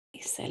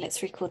so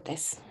let's record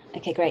this.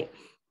 Okay, great.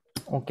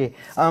 Okay.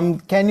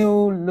 Can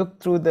you look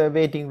through the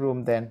waiting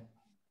room then?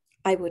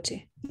 I would do.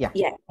 Yeah.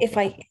 Yeah, if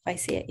I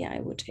see it, yeah, I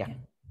would do. Yeah.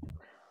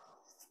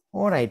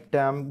 All right.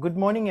 Good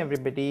morning,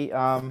 everybody.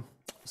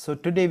 So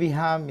today we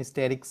have Mr.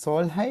 Erik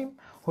Solheim,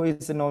 who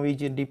is a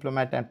Norwegian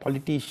diplomat and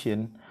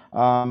politician.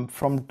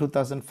 From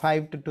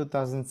 2005 to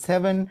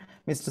 2007,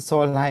 Mr.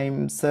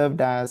 Solheim served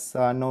as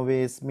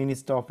Norway's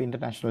Minister of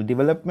International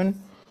Development,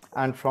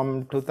 and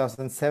from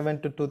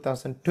 2007 to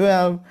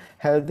 2012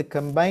 held the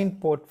combined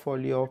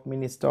portfolio of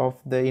Minister of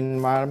the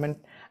Environment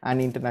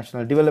and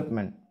International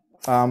Development.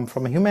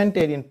 From a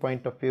humanitarian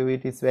point of view,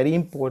 it is very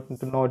important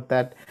to note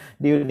that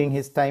during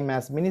his time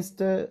as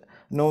minister,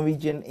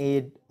 Norwegian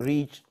aid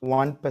reached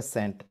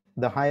 1%,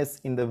 the highest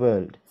in the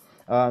world.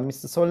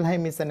 Mr.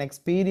 Solheim is an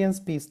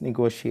experienced peace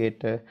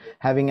negotiator,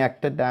 having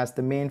acted as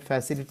the main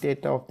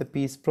facilitator of the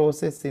peace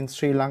process in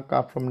Sri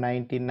Lanka from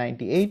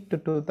 1998 to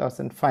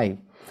 2005.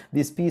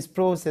 This peace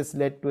process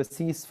led to a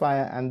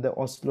ceasefire and the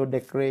Oslo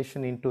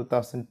Declaration in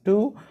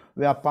 2002,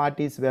 where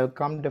parties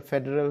welcomed a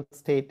federal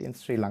state in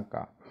Sri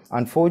Lanka.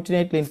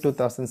 Unfortunately, in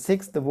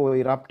 2006, the war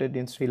erupted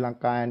in Sri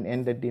Lanka and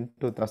ended in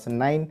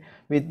 2009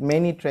 with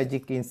many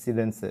tragic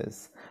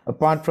incidences.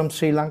 Apart from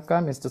Sri Lanka,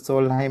 Mr.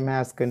 Solheim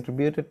has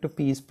contributed to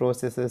peace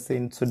processes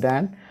in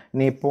Sudan,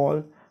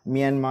 Nepal,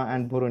 Myanmar,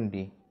 and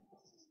Burundi.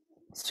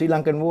 Sri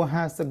Lankan war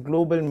has a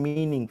global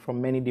meaning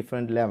from many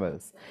different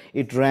levels.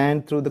 It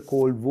ran through the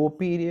Cold War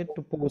period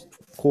to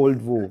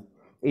post-Cold War.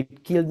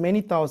 It killed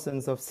many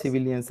thousands of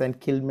civilians and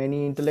killed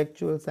many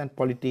intellectuals and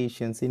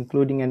politicians,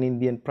 including an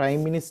Indian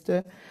Prime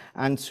Minister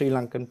and Sri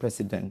Lankan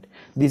President.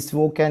 This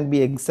war can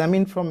be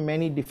examined from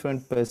many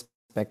different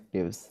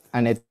perspectives: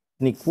 an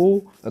ethnic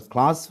war, a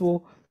class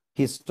war,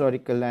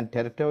 historical and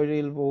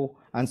territorial war,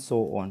 and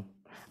so on.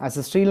 As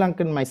a Sri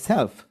Lankan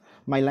myself,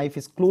 my life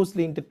is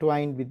closely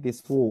intertwined with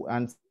this war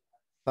and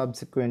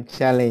subsequent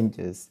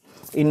challenges.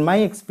 In my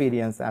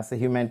experience as a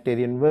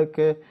humanitarian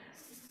worker,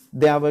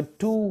 there were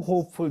two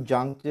hopeful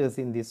junctures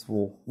in this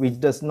war, which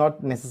does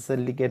not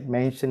necessarily get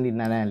mentioned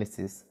in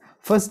analysis.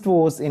 First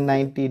was in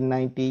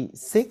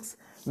 1996,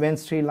 when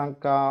Sri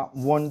Lanka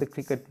won the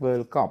Cricket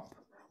World Cup.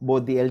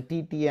 Both the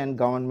LTT and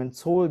government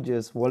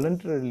soldiers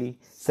voluntarily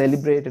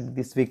celebrated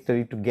this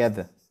victory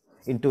together.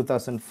 In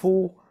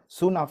 2004,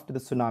 soon after the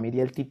tsunami, the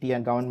LTT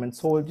and government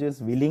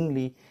soldiers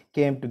willingly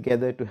came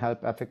together to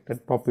help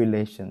affected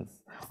populations.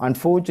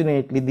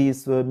 Unfortunately,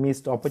 these were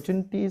missed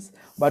opportunities,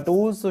 but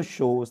also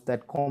shows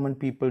that common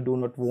people do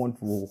not want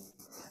war.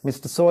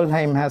 Mr.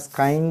 Solheim has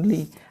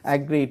kindly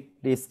agreed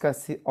to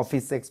discuss of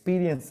his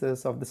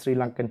experiences of the Sri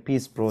Lankan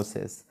peace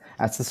process.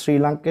 As a Sri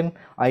Lankan,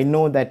 I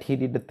know that he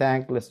did a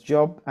thankless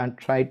job and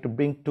tried to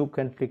bring two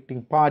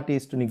conflicting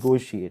parties to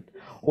negotiate.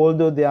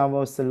 Although there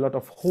was a lot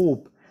of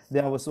hope,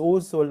 there was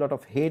also a lot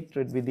of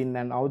hatred within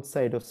and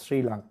outside of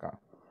Sri Lanka.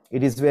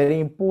 It is very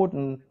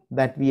important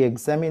that we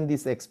examine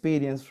this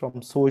experience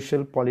from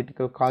social,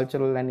 political,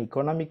 cultural, and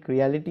economic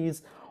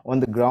realities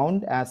on the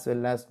ground as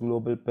well as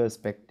global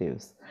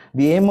perspectives.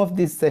 The aim of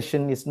this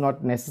session is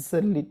not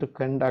necessarily to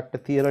conduct a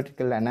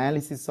theoretical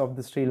analysis of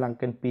the Sri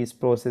Lankan peace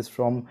process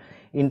from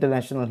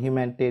international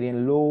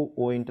humanitarian law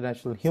or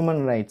international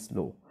human rights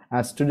law.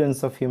 As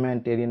students of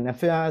humanitarian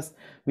affairs,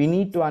 we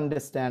need to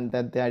understand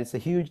that there is a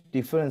huge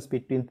difference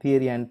between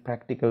theory and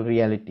practical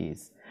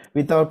realities.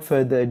 Without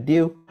further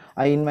ado,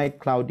 I invite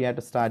Claudia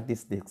to start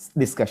this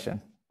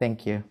discussion.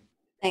 Thank you.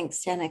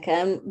 Thanks,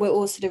 Janica. We're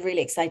all sort of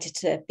really excited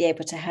to be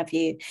able to have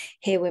you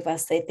here with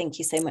us. So thank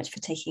you so much for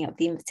taking up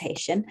the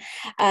invitation.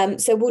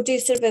 So we'll do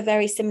sort of a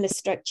very similar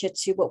structure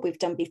to what we've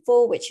done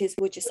before, which is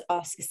we'll just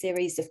ask a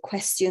series of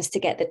questions to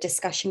get the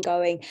discussion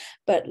going.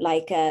 But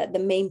like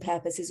the main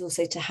purpose is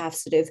also to have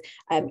sort of,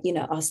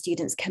 our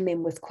students come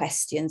in with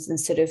questions and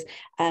sort of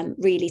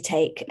really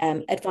take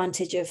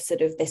advantage of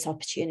sort of this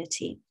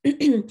opportunity.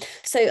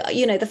 So,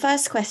 the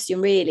first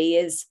question really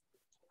is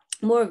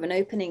more of an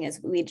opening, as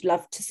we'd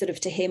love to sort of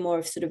to hear more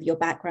of sort of your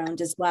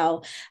background as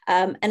well.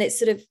 And it's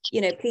sort of,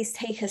 please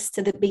take us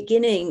to the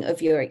beginning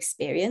of your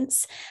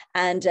experience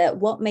and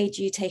what made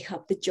you take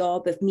up the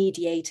job of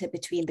mediator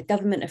between the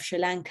government of Sri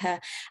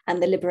Lanka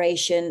and the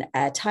Liberation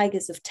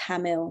Tigers of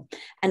Tamil.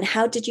 And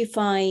how did you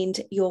find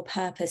your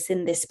purpose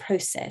in this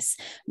process,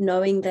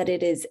 knowing that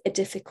it is a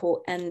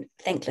difficult and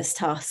thankless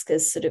task,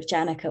 as sort of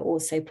Janica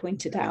also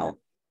pointed out?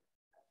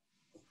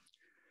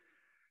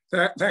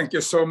 Thank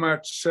you so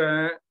much,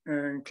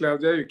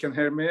 Claudia. You can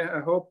hear me, I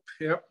hope.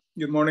 Yeah.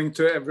 Good morning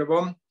to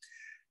everyone.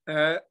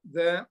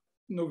 The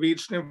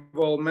Norwegian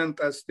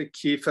involvement as the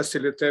key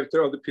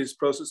facilitator of the peace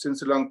process in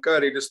Sri Lanka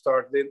really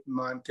started in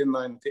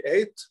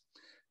 1998.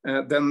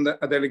 Then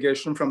a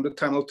delegation from the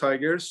Tamil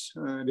Tigers,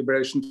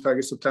 Liberation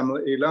Tigers of Tamil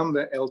Eelam,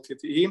 the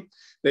LTTE,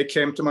 they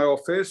came to my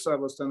office. I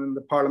was then in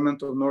the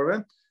Parliament of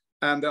Norway,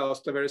 and they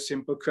asked a very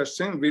simple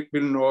question: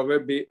 will Norway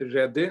be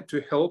ready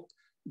to help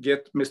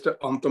get Mr.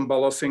 Anton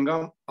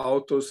Balasingam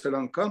out of Sri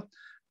Lanka,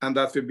 and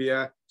that will be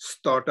a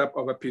startup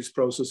of a peace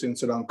process in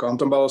Sri Lanka.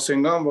 Anton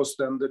Balasingam was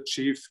then the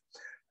chief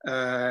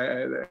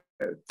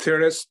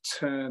theorist,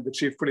 the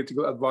chief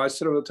political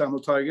advisor of the Tamil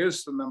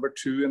Tigers, the number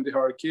 2 in the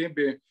hierarchy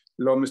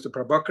below Mr.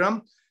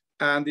 Prabhakaran,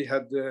 and he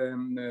had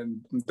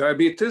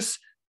diabetes,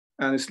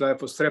 and his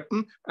life was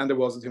threatened, and they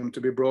wanted him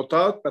to be brought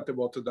out, but they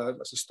wanted that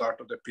as a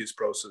start of the peace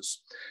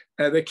process.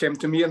 They came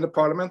to me in the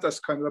parliament as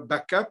kind of a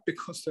backup,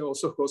 because they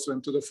also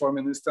went to the foreign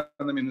minister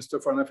and the minister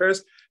of foreign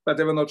affairs, but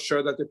they were not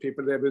sure that the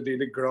people there would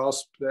really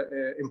grasp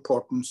the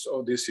importance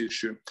of this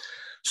issue.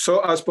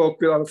 So I spoke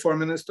with our foreign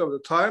minister of the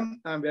time,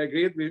 and we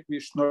agreed we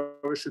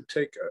should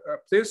take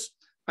up this,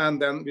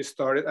 and then we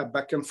started a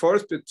back and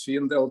forth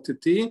between the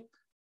LTT,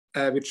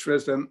 which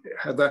was then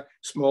had a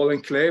small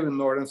enclave in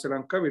northern Sri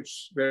Lanka,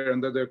 which were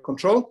under their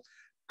control,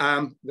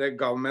 and the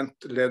government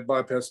led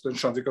by President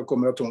Chandrika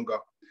Kumaratunga.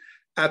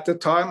 At the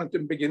time, at the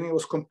beginning, it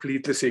was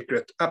completely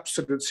secret,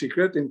 absolute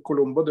secret. In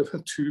Colombo, there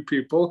were 2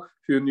 people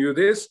who knew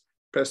this,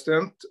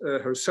 President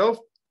herself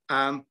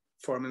and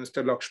Foreign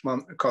Minister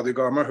Lakshman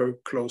Kadigamar, her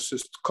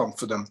closest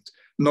confidant.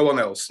 No one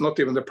else, not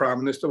even the Prime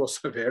Minister, was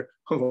aware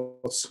of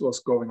what was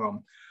going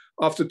on.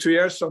 After 2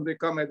 years,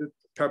 Chandrika made it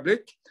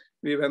public.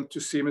 We went to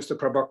see Mr.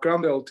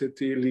 Prabhakaran, the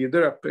LTT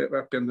leader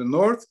up in the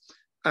north,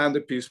 and the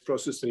peace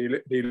process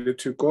really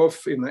took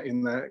off in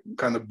a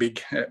kind of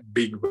big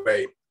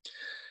way.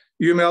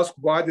 You may ask,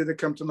 why did they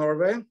come to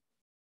Norway?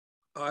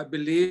 I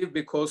believe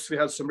because we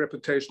had some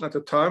reputation at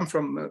the time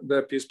from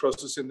the peace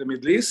process in the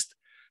Middle East.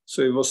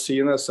 So it was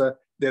seen as a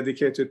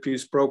dedicated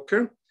peace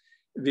broker.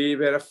 We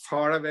were a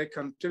faraway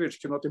country which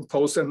could not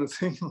impose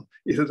anything,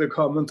 either the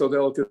government or the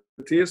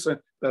LTT. So in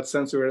that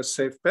sense, we were a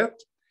safe bet.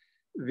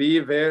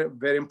 We were,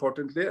 very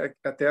importantly,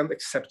 at the end,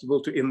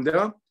 acceptable to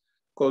India,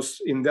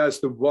 because India is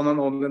the one and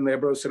only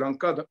neighbor of Sri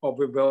Lanka, the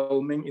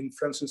overwhelming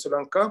influence in Sri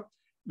Lanka.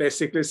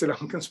 Basically, Sri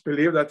Lankans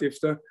believe that if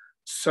the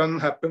sun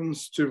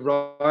happens to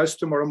rise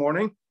tomorrow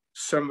morning,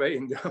 somewhere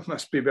India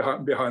must be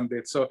behind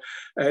it. So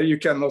you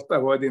cannot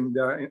avoid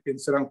India in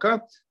Sri Lanka.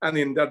 And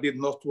India did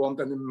not want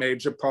any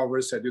major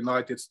powers, the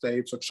United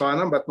States or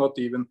China, but not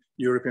even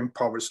European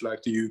powers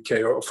like the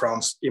UK or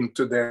France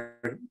into their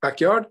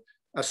backyard.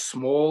 A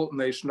small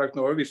nation like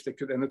Norway, which they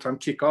could anytime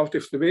kick out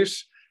if they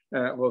wish,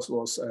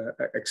 was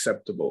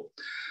acceptable.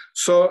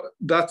 So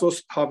that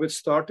was how it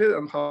started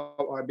and how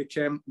I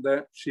became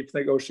the chief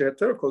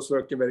negotiator, of course,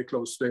 working very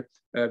closely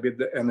with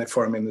any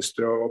foreign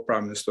minister or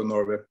prime minister of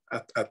Norway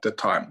at the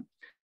time.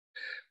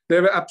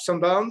 There were ups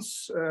and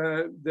downs.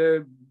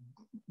 There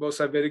was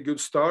a very good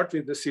start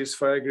with the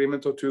ceasefire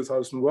agreement of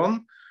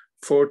 2001.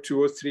 For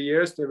 2 or 3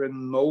 years, there were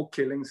no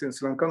killings in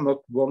Sri Lanka.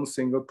 Not one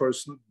single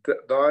person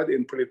died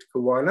in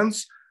political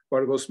violence,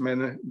 but it was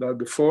many died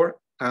before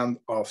and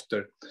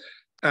after.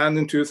 And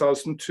in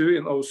 2002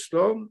 in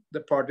Oslo, the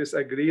parties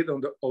agreed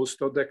on the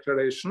Oslo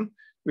Declaration,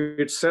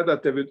 which said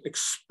that they would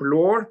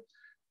explore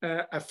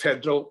a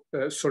federal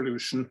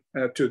solution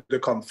to the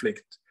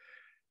conflict.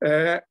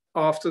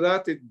 After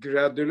that, it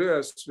gradually,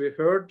 as we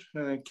heard,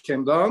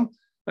 came down.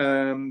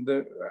 And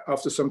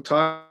after some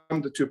time,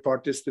 the 2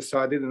 parties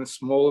decided in a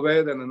small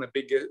way, then in a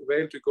bigger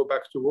way, to go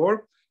back to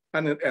war.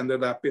 And it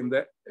ended up in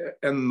the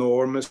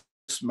enormous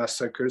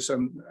massacres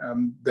and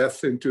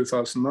death in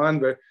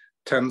 2009, where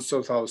tens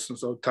of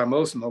thousands of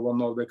Tamils, no one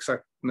knows the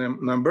exact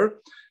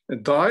number,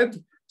 died,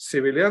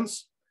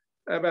 civilians,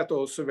 but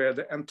also where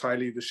the entire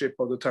leadership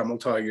of the Tamil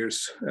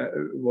Tigers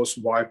was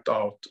wiped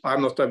out.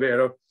 I'm not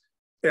aware of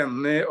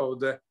any of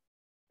the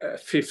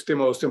 50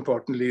 most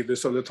important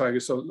leaders of the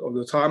Tigers of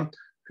the time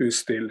who's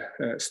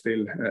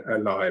still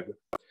alive.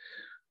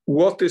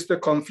 What is the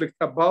conflict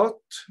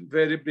about?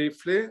 Very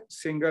briefly,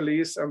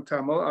 Sinhalese and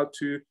Tamil are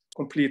 2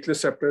 completely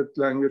separate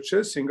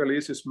languages.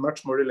 Sinhalese is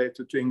much more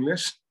related to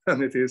English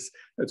than it is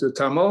to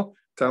Tamil.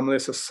 Tamil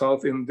is a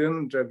South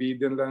Indian,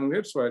 Dravidian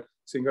language, while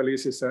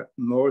Sinhalese is a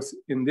North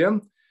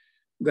Indian.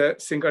 The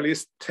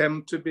Sinhalese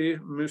tend to be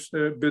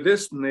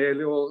Buddhist.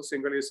 Nearly all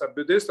Sinhalese are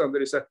Buddhist, and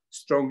there is a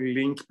strong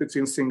link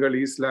between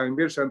Sinhalese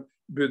language and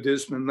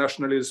Buddhism and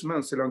nationalism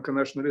and Sri Lankan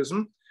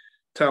nationalism.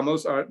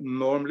 Tamils are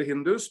normally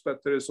Hindus,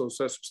 but there is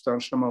also a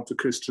substantial amount of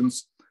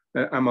Christians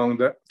among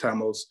the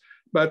Tamils.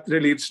 But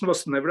religion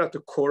was never at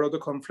the core of the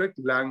conflict.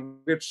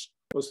 Language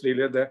was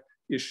really the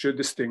issue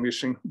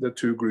distinguishing the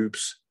 2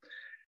 groups.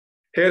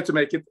 Here, to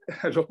make it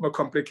a lot more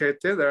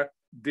complicated, there are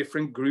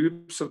different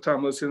groups of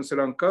Tamils in Sri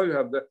Lanka. You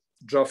have the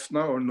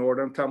Jaffna or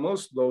Northern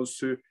Tamils, those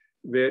who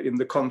were in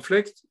the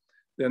conflict.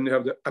 Then you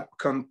have the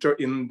upcountry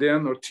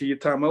Indian or tea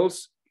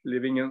Tamils,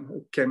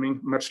 coming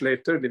much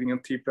later, living in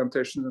tea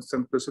plantations in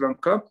central Sri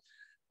Lanka.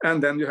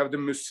 And then you have the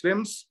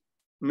Muslims.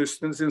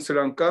 Muslims in Sri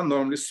Lanka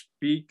normally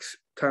speak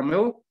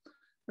Tamil,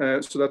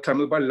 so that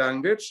Tamil by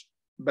language,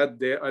 but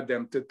their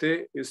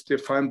identity is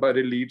defined by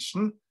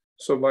religion.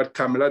 So while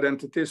Tamil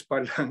identity is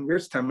by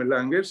language, Tamil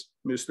language,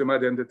 Muslim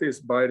identity is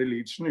by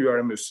religion, you are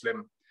a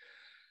Muslim.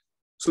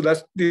 So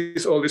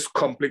that's always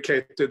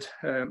complicated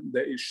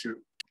the issue.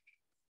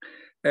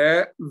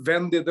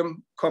 When did the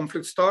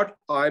conflict start?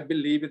 I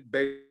believe it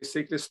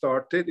basically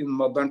started in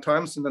modern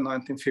times in the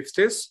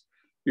 1950s.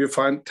 You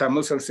find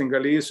Tamils and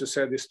Sinhalese who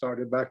said they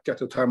started back at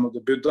the time of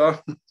the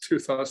Buddha,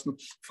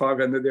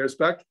 2,500 years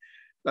back.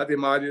 But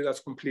in my view, that's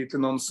completely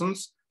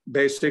nonsense.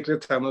 Basically,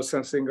 Tamils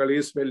and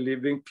Sinhalese were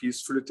living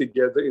peacefully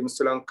together in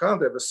Sri Lanka.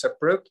 They were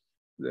separate.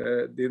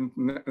 They didn't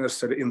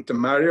necessarily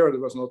intermarry, or there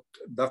was not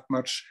that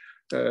much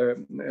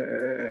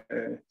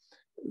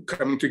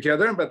coming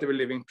together, but they were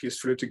living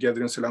peacefully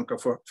together in Sri Lanka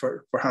for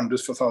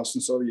hundreds, for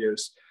thousands of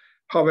years.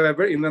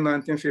 However, in the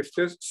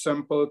 1950s,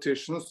 some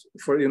politicians,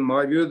 in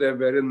my view, their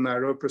very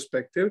narrow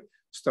perspective,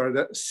 started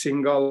a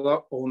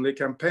Sinhala-only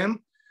campaign.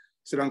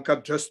 Sri Lanka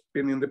had just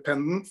been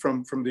independent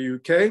from the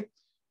UK. It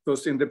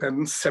was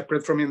independent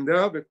separate from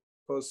India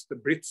because the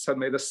Brits had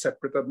made a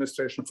separate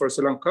administration for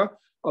Sri Lanka.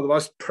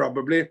 Otherwise,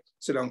 probably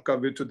Sri Lanka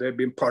would today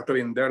be part of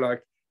India,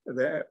 like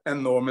the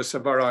enormous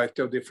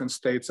variety of different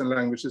states and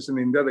languages in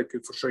India. They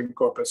could for sure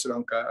incorporate Sri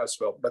Lanka as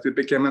well. But it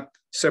became a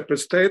separate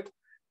state.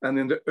 And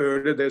in the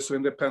early days of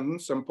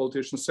independence, some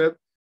politicians said,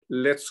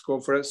 let's go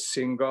for a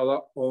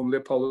Sinhala-only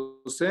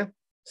policy.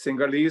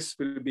 Sinhalese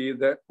will be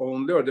the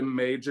only or the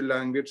major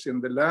language in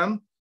the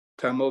land.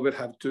 Tamil will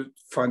have to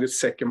find its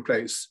second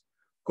place.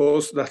 Of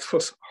course, that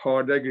was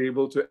hardly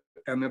agreeable to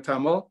any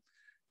Tamil.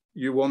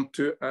 You want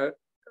to,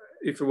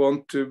 if you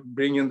want to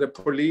bring in the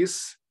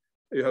police,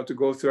 you have to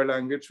go through a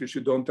language which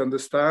you don't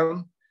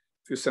understand.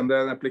 If you send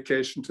an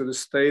application to the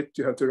state,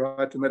 you have to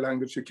write in a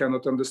language you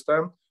cannot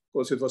understand.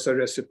 Because it was a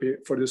recipe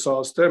for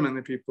disaster.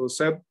 Many people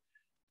said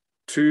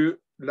 2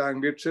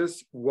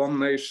 languages, 1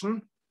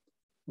 nation,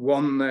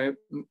 one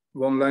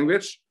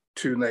language,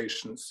 2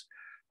 nations.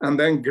 And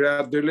then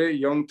gradually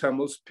young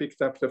Tamils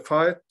picked up the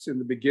fight, in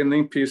the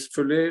beginning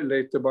peacefully,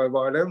 later by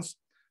violence.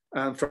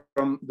 And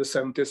from the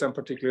 70s and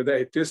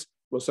particularly the 80s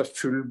was a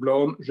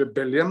full-blown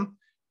rebellion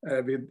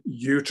with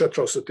huge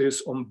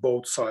atrocities on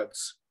both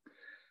sides.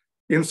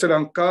 In Sri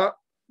Lanka,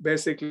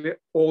 basically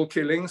all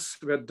killings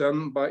were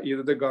done by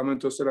either the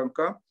government of Sri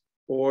Lanka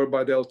or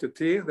by the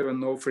LTT. There were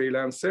no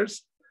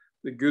freelancers.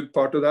 The good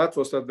part of that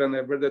was that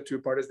whenever the 2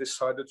 parties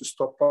decided to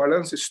stop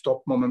violence, it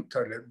stopped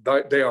momentarily.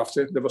 Day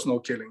after, there was no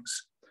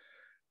killings.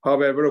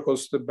 However, of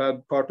course, the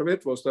bad part of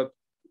it was that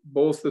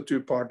both the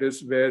 2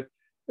 parties were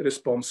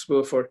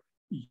responsible for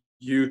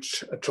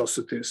huge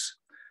atrocities.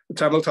 The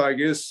Tamil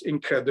Tigers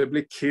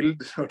incredibly killed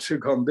Rajiv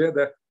Gandhi,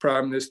 the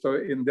Prime Minister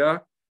of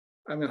India.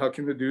 I mean, how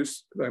can you do,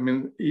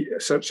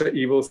 such an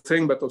evil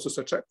thing, but also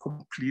such a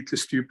completely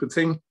stupid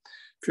thing?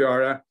 If you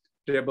are a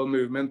rebel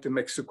movement in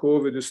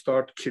Mexico, would you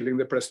start killing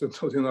the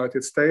President of the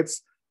United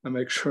States and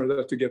make sure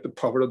that you get the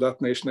power of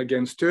that nation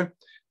against you?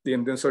 The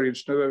Indians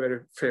originally were very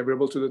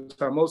favorable to the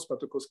Tamils,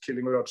 but of course,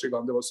 killing Rajiv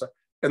Gandhi was an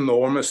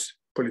enormous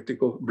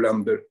political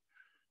blunder.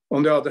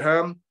 On the other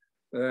hand,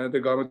 the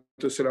government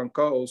of Sri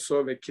Lanka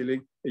also were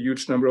killing a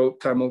huge number of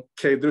Tamil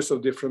cadres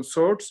of different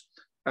sorts.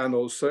 And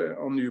also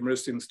on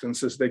numerous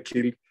instances, they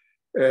killed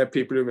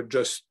people who were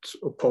just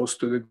opposed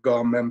to the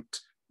government,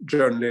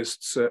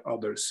 journalists,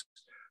 others.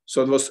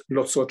 So there was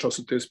lots of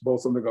atrocities,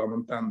 both on the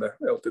government and the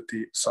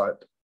LTT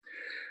side.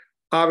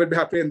 I would be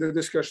happy in the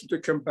discussion to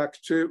come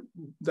back to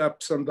the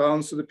ups and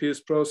downs of the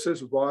peace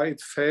process, why it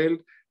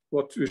failed,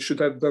 what we should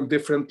have done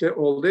differently,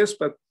 all this.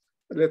 But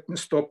let me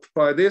stop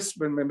by this,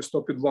 but maybe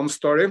stop with one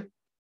story.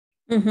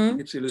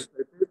 It's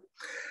illustrated.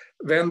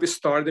 When we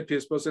started the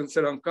peace process in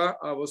Sri Lanka,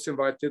 I was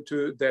invited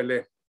to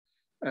Delhi,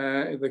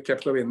 the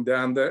capital of India,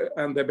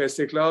 and they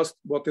basically asked,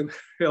 what in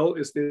hell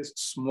is this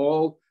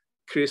small,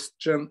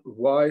 Christian,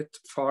 white,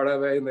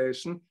 faraway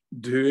nation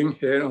doing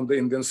here on the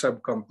Indian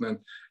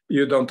subcontinent?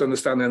 You don't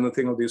understand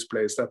anything of this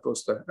place. That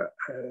was the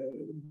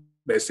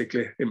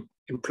basically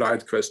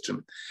implied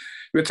question.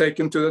 We were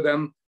taken to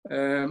the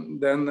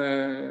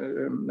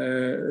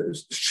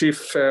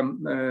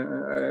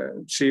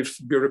chief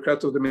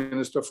bureaucrat of the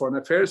Minister of Foreign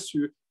Affairs,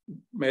 who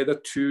made a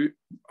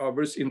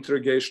 2-hour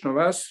interrogation of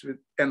us with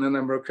any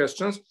number of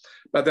questions.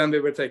 But then we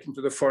were taken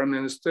to the Foreign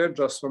Minister,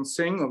 Jaswant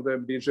Singh of the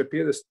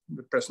BJP,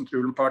 the present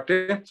ruling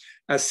party,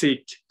 as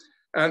Sikh.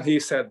 And he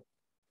said,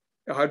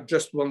 I have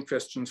just one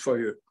question for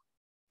you.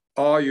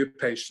 Are you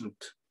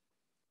patient?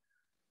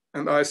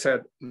 And I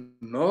said,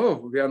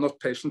 no, we are not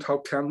patient. How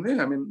can we?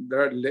 I mean,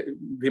 there are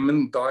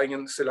women dying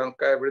in Sri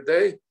Lanka every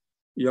day.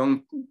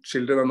 Young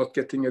children are not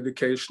getting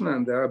education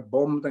and they are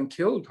bombed and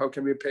killed. How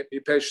can we be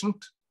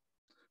patient?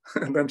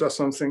 And then just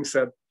something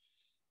said,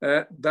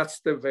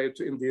 that's the way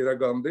to Indira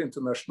Gandhi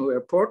International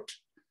Airport.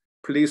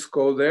 Please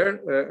go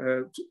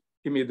there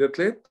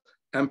immediately.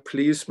 And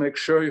please make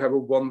sure you have a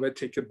one-way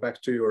ticket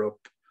back to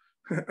Europe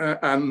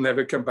and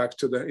never come back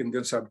to the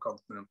Indian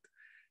subcontinent.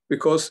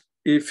 Because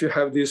if you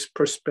have this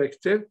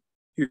perspective,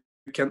 you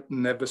can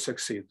never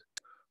succeed.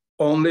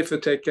 Only if you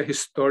take a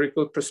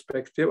historical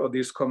perspective of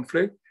this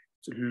conflict,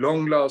 it's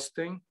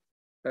long-lasting,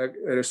 a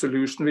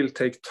resolution will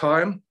take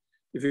time.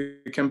 If you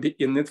can be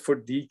in it for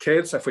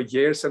decades, for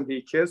years and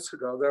decades,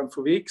 rather than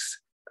for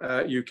weeks,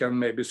 you can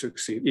maybe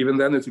succeed. Even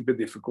then, it will be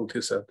difficult,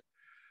 he said.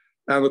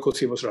 And of course,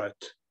 he was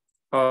right.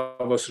 I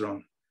was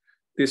wrong.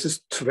 This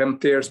is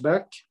 20 years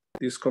back,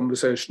 this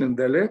conversation in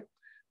Delhi.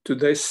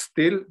 Today,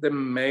 still, the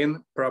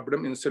main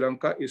problem in Sri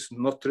Lanka is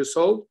not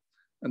resolved.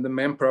 And the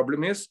main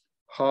problem is,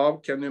 how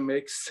can you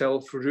make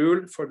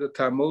self-rule for the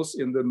Tamils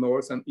in the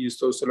north and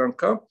east of Sri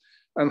Lanka?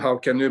 And how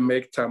can you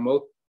make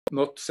Tamil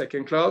not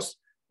second class,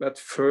 but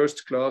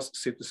first-class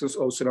citizens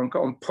of Sri Lanka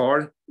on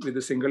par with the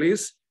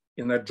Sinhalese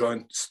in a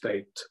joint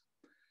state.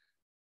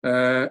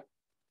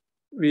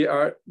 We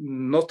are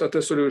not at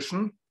a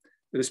solution.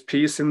 There is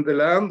peace in the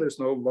land. There's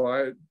no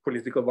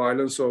political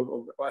violence,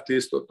 or at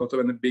least not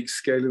on a big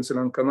scale in Sri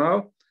Lanka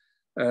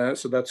now.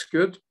 So that's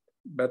good.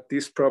 But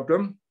this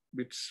problem,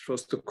 which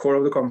was the core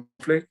of the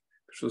conflict,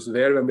 which was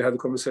there when we had the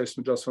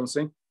conversation with Jaswant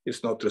Singh,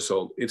 is not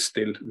resolved. It's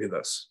still with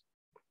us.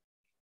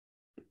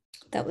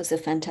 That was a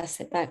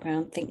fantastic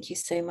background. Thank you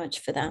so much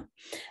for that.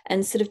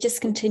 And sort of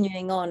just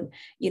continuing on,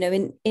 you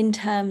know, in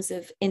terms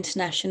of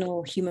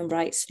international human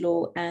rights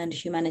law and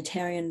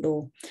humanitarian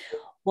law,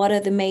 what are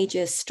the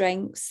major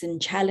strengths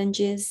and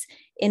challenges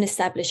in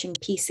establishing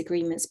peace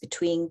agreements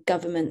between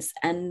governments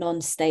and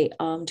non-state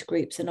armed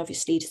groups? And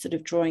obviously sort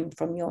of drawing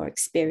from your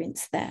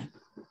experience there.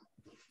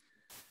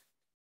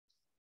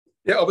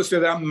 Yeah, obviously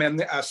there are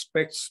many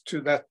aspects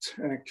to that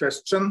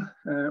question.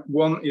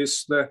 One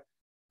is the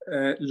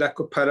lack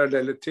of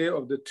parallelity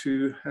of the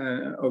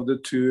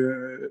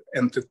two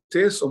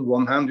entities. On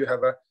one hand, you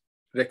have a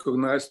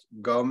recognized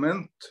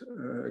government,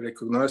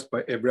 recognized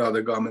by every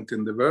other government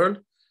in the world,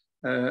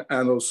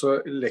 and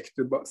also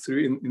elected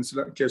through, in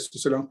case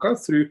of Sri Lanka,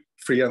 through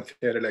free and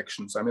fair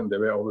elections. I mean,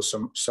 there were always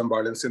some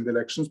violence in the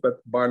elections,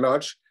 but by and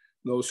large,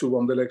 those who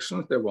won the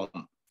elections, they won.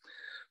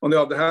 On the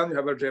other hand, you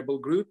have a rebel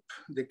group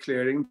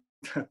declaring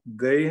that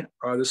they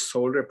are the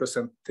sole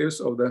representatives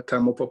of the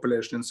Tamil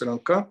population in Sri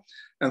Lanka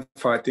and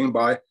fighting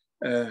by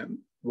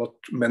what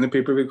many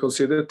people will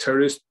consider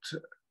terrorist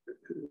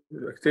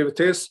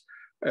activities,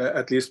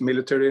 at least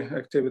military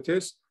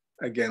activities,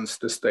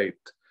 against the state.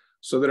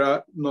 So there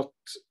are not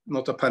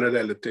a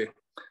parallelity.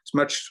 It's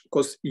much,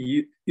 because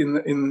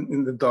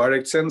in the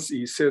direct sense,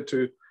 easier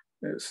to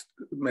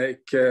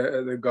make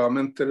the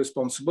government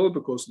responsible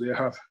because they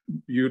have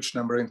huge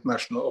number of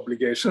international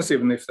obligations,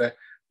 even if they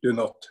do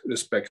not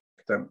respect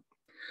them.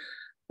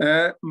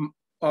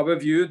 Our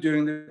view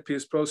during the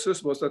peace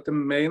process was that the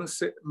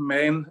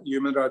main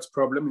human rights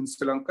problem in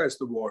Sri Lanka is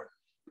the war.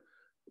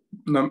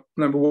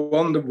 Number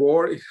one, the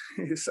war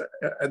is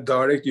a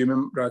direct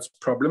human rights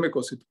problem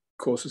because it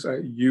causes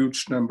a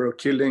huge number of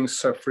killings,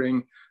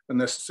 suffering,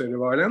 unnecessary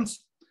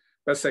violence.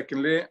 But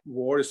secondly,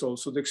 war is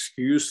also the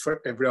excuse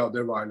for every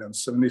other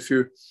violence. I mean, if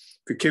you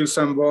kill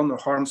someone or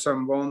harm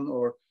someone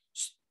or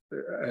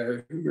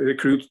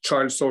recruit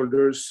child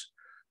soldiers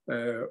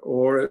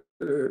or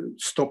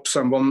stop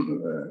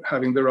someone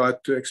having the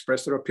right to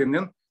express their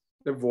opinion,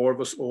 the war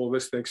was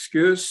always the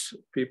excuse.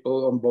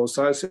 People on both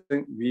sides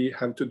saying, we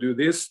have to do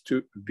this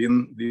to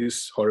win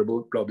this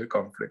horrible bloody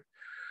conflict.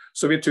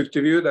 So we took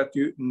the view that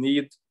you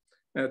need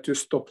to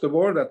stop the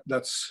war.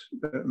 That's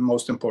the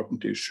most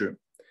important issue.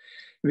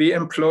 We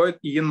employed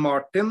Ian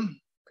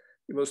Martin.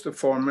 He was the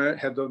former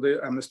head of the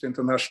Amnesty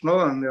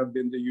International, and he had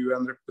been the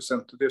UN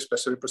representative,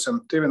 special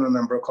representative in a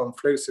number of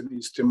conflicts in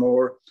East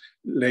Timor.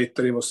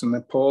 Later, he was in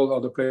Nepal,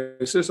 other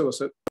places. He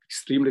was an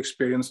extremely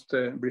experienced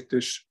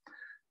British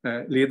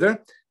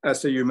leader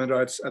as a human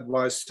rights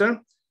advisor.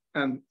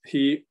 And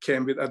he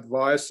came with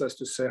advice as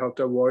to say how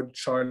to avoid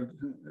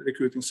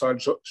recruiting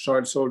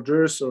child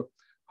soldiers or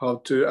how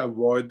to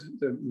avoid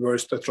the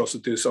worst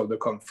atrocities of the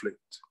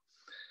conflict.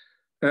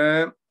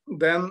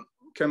 Then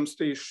comes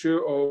the issue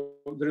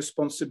of the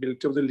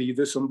responsibility of the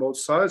leaders on both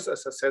sides.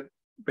 As I said,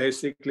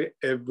 basically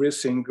every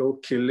single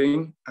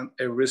killing and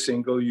every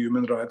single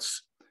human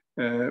rights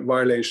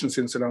violations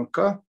in Sri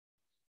Lanka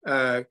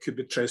could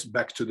be traced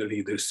back to the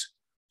leaders.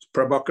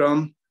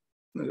 Prabhakaran,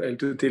 the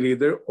LTT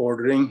leader,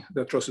 ordering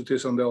the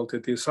atrocities on the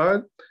LTT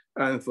side,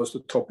 and it was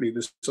the top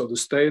leaders of the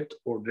state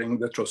ordering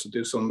the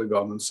atrocities on the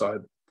government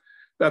side.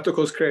 That, of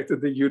course, created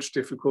the huge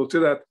difficulty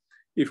that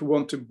if you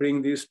want to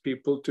bring these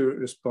people to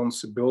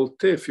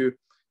responsibility, if you,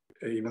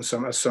 even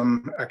as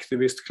some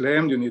activists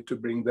claimed, you need to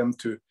bring them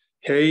to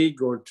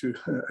Hague or to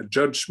a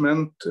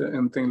judgment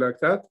and things like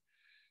that,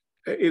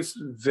 it's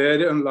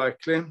very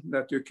unlikely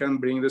that you can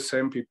bring the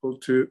same people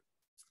to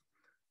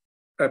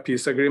a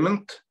peace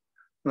agreement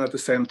and at the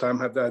same time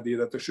have the idea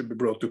that they should be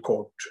brought to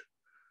court.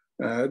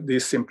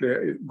 This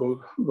simply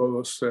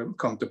goes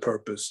counter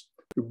purpose.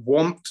 You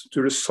want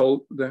to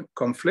resolve the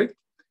conflict,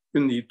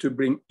 you need to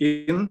bring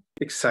in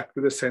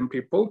exactly the same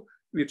people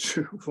which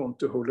you want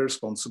to hold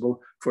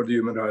responsible for the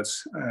human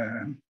rights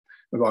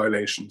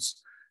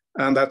violations.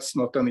 And that's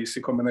not an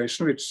easy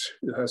combination, which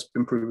has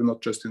been proven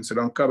not just in Sri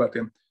Lanka, but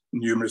in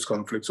numerous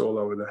conflicts all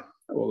over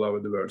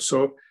the world.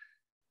 So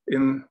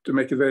to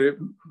make it very,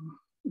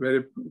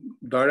 very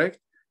direct,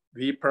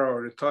 we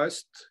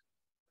prioritized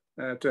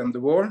to end the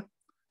war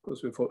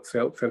because we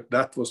felt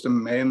that was the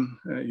main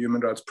human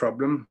rights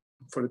problem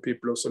for the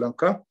people of Sri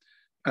Lanka.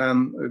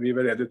 And we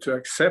were ready to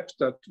accept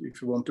that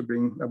if you want to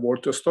bring a war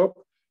to a stop,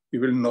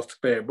 you will not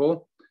be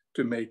able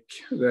to make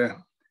the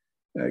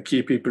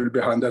key people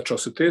behind the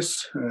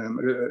atrocities.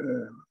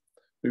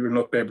 We will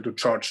not be able to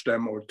charge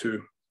them or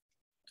to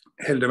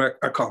hold them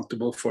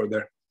accountable for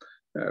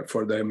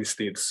their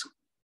misdeeds.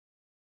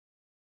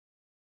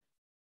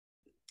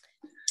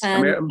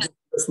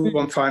 Just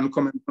one final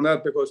comment on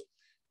that, because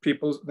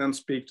people then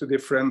speak to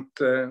different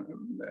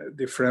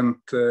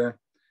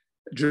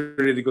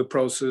juridical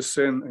process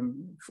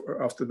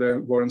after the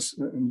war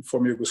in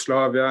former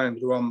Yugoslavia and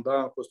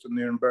Rwanda, of course the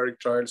Nuremberg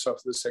trials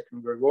after the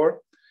Second World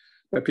War.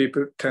 But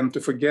people tend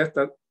to forget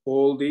that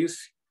all these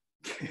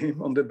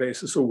came on the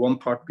basis of one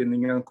part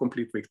winning a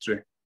complete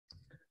victory.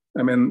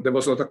 I mean, there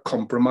was not a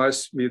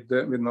compromise with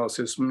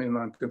Nazism in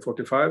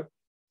 1945.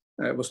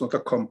 It was not a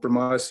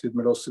compromise with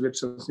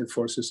Milosevic and his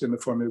forces in the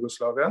former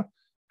Yugoslavia,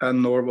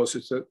 and nor was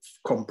it a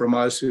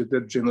compromise with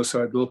the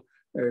genocidal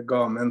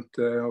government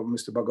of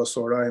Mr.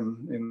 Bagosora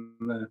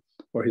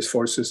or his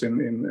forces in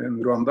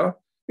Rwanda.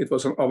 It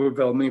was an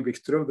overwhelming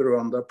victory of the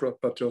Rwanda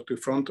Patriotic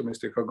Front of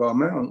Mr.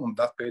 Kagame. On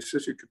that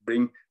basis, you could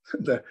bring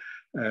the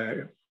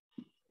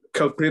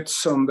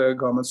culprits on the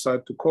government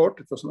side to court.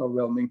 It was an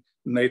overwhelming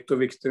NATO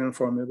victory in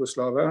former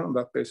Yugoslavia. On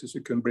that basis,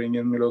 you can bring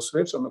in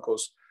Milosevic. And of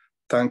course,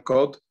 thank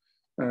God,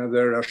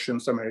 the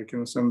Russians,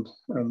 Americans, and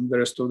the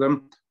rest of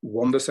them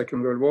won the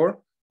Second World War.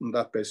 On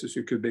that basis,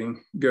 you could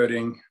bring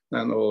Göring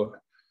and all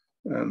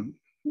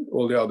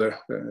the other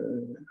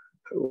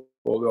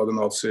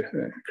Nazi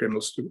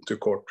criminals to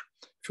court.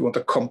 If you want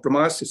a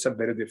compromise, it's a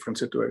very different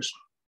situation.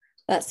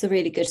 That's a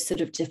really good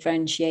sort of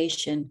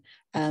differentiation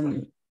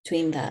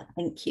between that.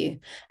 Thank you.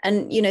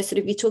 And, you know, sort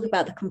of you talk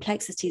about the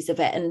complexities of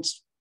it, and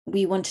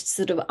we wanted to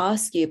sort of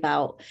ask you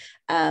about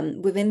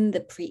within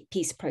the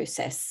peace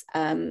process,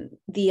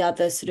 the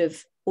other sort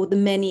of, or the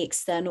many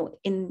external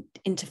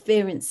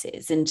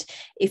interferences, and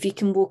if you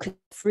can walk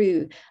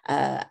through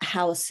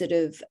how sort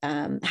of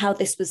how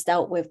this was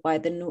dealt with by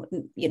the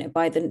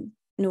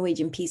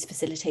Norwegian peace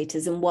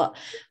facilitators, and what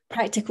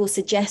practical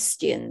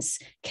suggestions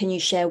can you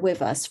share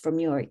with us from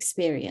your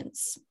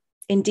experience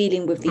in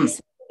dealing with these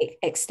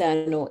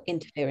external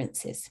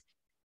interferences?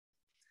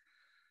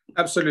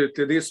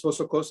 Absolutely. This was,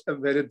 of course, a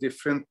very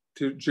different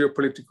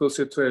geopolitical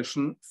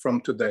situation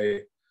from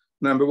today.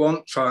 Number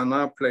one,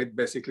 China played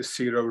basically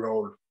zero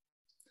role.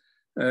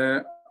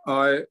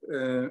 I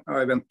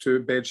went to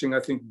Beijing, I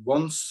think,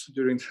 once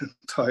during the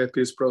entire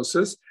peace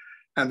process,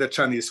 and the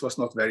Chinese was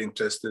not very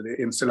interested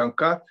in Sri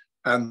Lanka,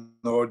 and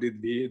nor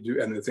did we do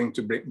anything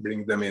to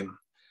bring them in.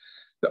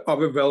 The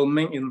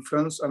overwhelming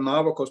influence, and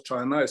now, of course,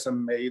 China is a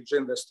major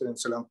investor in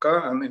Sri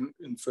Lanka and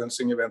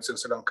influencing events in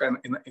Sri Lanka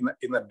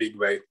in a big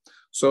way.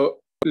 So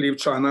leave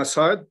China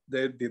aside,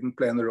 they didn't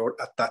play any role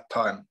at that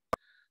time.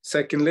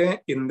 Secondly,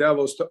 India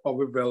was the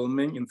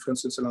overwhelming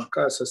influence in Sri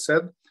Lanka, as I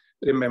said.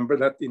 Remember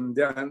that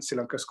India and Sri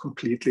Lanka is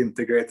completely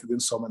integrated in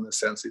so many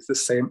sense. It's the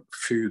same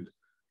food,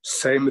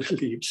 same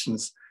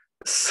religions,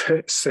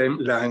 same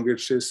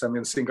languages. I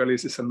mean,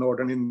 Sinhalese is a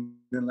northern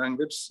Indian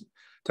language,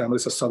 Tamil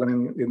is a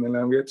southern Indian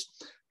language.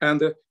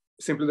 And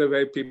simply the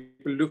way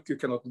people look, you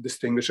cannot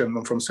distinguish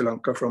anyone from Sri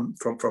Lanka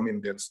from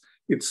Indians.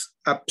 It's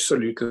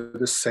absolutely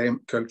the same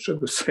culture,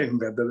 the same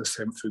weather, the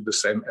same food, the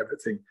same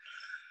everything.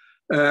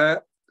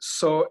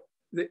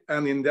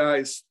 And India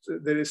is,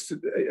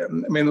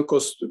 I mean, of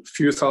course, a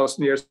few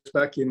thousand years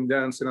back,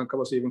 India and Sri Lanka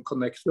was even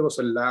connected. There was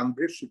a land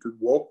bridge. You could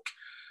walk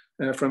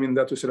from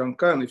India to Sri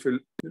Lanka. And if you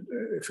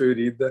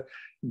read the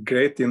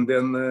great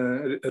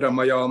Indian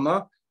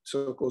Ramayana,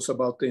 so it goes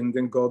about the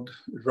Indian god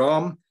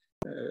Ram.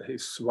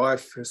 His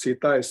wife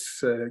Sita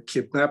is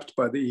kidnapped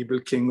by the evil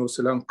king of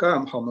Sri Lanka,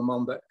 and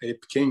Hanuman, the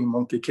ape king,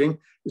 monkey king,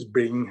 is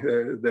bringing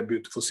the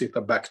beautiful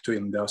Sita back to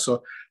India.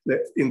 So the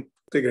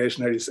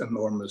integration here is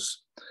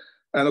enormous.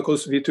 And of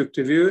course, we took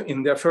the view,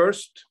 India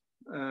first.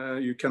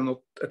 You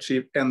cannot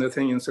achieve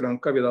anything in Sri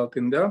Lanka without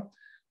India.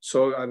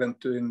 So I went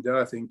to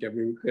India, I think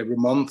every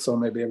month or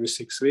maybe every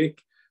 6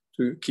 weeks,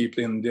 to keep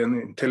the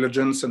Indian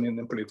intelligence and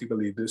Indian political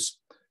leaders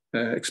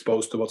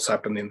exposed to what's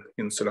happening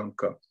in Sri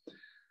Lanka.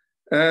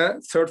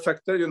 Third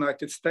factor,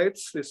 United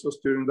States. This was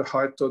during the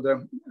height of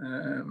the,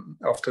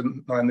 after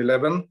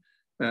 9/11,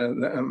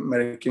 the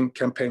American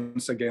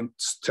campaigns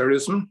against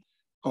terrorism.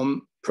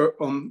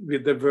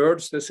 With the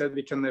words, they said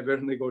we can never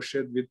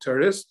negotiate with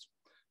terrorists.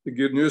 The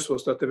good news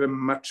was that they were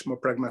much more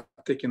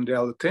pragmatic in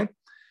reality,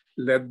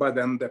 led by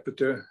then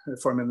Deputy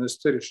Foreign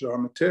Minister Richard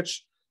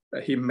Armitage.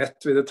 He met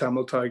with the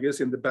Tamil Tigers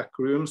in the back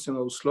rooms in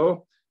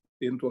Oslo.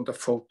 Didn't want a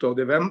photo of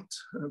the event,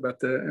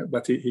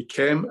 but he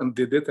came and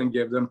did it and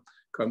gave them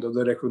kind of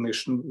the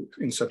recognition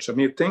in such a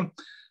meeting.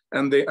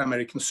 And the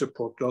American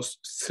support us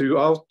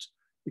throughout.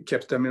 We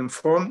kept them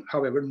informed,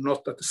 however,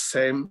 not at the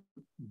same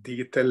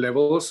detail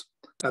levels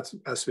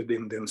as with the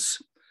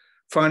Indians.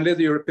 Finally,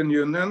 the European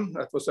Union,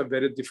 that was a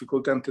very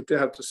difficult entity, I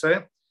have to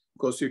say,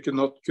 because you could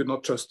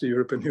not trust the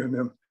European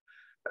Union.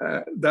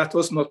 That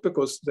was not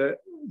because the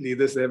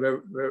leaders there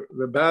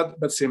were bad,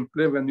 but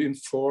simply when you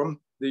inform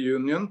the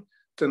Union,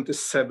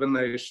 27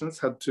 nations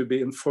had to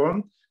be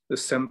informed. They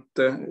sent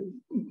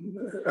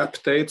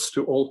updates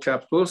to all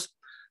capitals,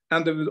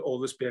 and there would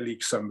always be a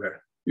leak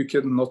somewhere. You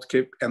cannot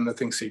keep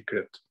anything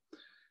secret.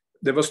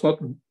 There was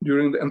not,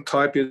 during the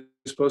entire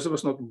peace process, there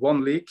was not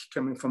one leak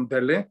coming from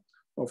Delhi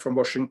or from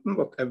Washington.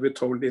 Whatever we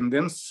told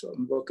Indians,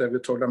 whatever we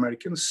told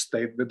Americans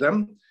stayed with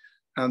them.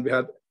 And we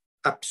had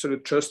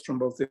absolute trust from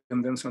both the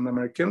Indians and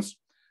Americans.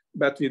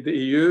 But with the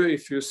EU,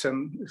 if you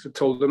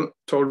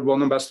told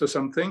one ambassador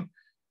something,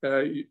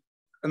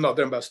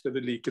 another ambassador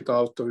will leak it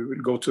out or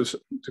will go to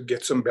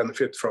get some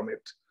benefit from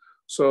it.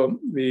 So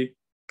we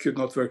could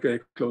not work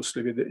very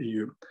closely with the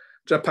EU.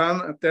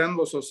 Japan at then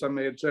was also a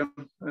major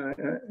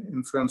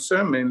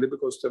influencer, mainly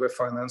because they were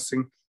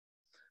financing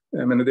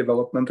many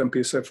development and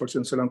peace efforts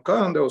in Sri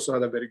Lanka, and they also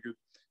had a very good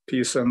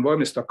peace envoy,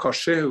 Mr.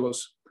 Kashi, who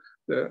was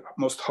the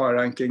most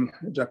high-ranking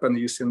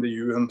Japanese in the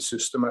UN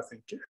system, I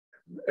think,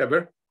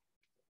 ever,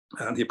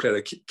 and he played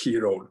a key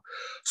role.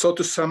 So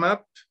to sum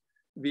up,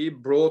 we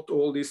brought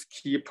all these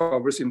key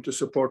powers in to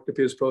support the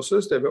peace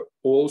process. They were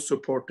all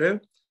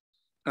supportive,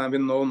 and we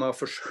know now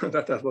for sure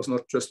that that was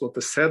not just what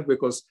they said,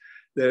 because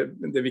the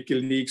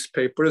WikiLeaks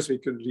papers, we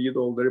could read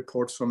all the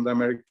reports from the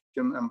American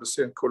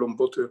embassy in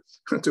Colombo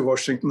to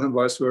Washington and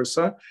vice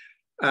versa.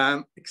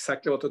 And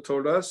exactly what they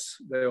told us,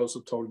 they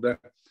also told their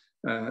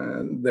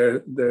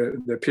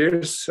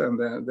peers, and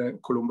the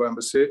Colombo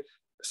embassy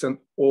sent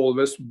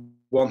always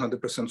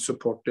 100%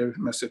 supportive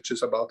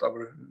messages about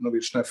our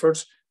Norwegian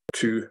efforts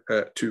to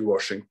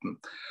Washington.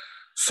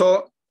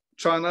 So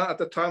China at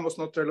the time was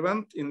not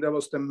relevant. India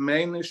was the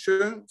main issue.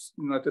 The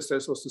United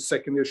States was the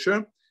second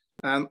issue.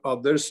 And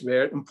others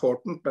were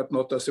important, but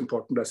not as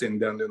important as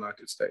India and the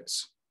United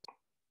States.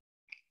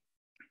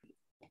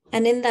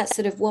 And in that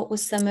sort of, what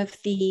was some of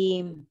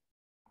the,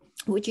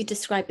 what would you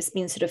describe as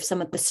being sort of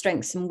some of the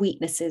strengths and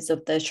weaknesses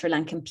of the Sri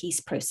Lankan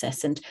peace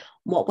process, and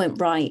what went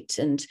right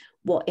and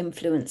what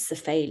influenced the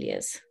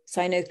failures?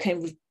 So I know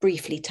kind of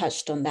briefly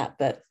touched on that,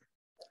 but.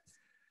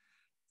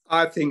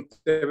 I think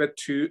there were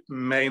two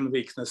main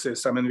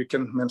weaknesses. I mean, we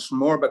can mention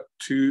more, but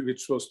two,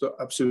 which was the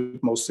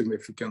absolute most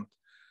significant.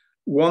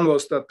 One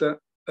was that the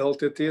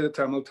LTT, the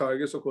Tamil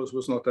Tigers, of course,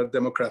 was not a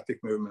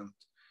democratic movement.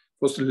 It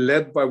was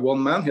led by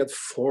one man. He had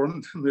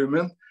formed the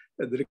movement,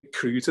 had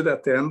recruited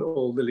at the end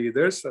all the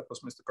leaders. That was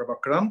Mr.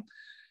 Prabhakaran.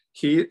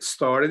 He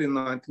started in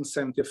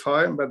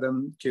 1975 by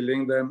then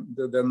killing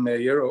the then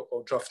mayor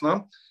of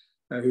Jaffna,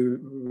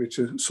 which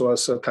saw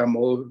as a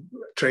Tamil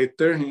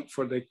traitor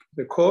for the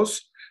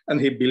cause, and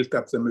he built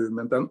up the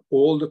movement. And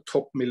all the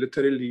top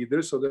military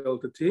leaders of the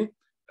LTT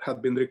had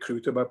been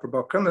recruited by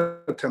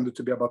Prabhakaran, that tended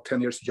to be about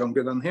 10 years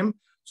younger than him,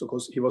 so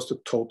because he was the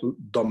total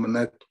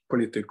dominant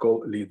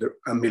political leader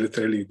and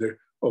military leader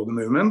of the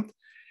movement.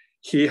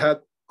 He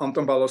had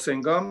Anton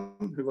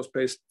Balasingham, who was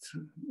based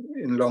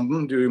in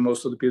London during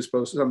most of the peace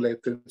process and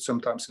later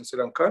sometimes in Sri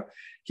Lanka.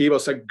 He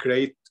was a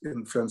great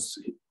influence.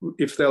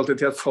 If the LTT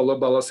had followed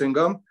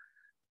Balasingham,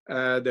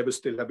 they would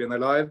still have been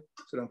alive.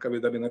 Sri Lanka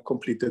would have been a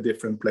completely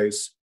different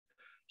place.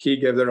 He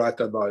gave the right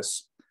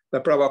advice. The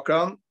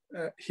Prabhakaran,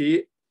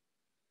 he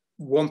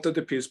wanted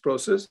the peace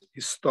process.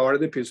 He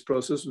started the peace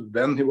process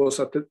when he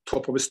was at the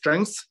top of his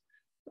strength,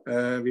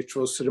 which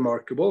was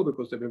remarkable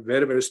because they were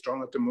very, very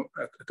strong at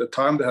the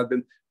time. They had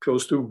been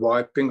close to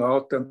wiping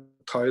out the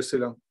entire Sri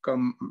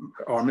Lankan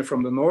army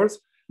from the north.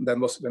 And then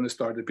was when he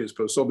started the peace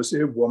process. Obviously,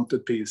 he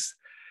wanted peace.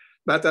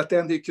 But at the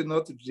end, he could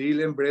not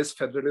really embrace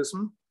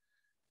federalism.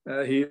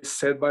 He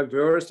said by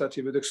words that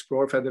he would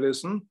explore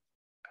federalism.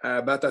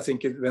 But I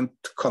think it went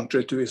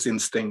contrary to his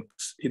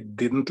instincts. He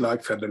didn't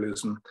like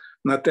federalism.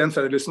 And at the end,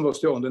 federalism was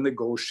the only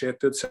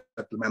negotiated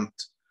settlement.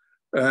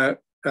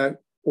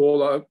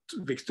 All-out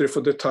victory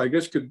for the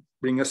Tigers could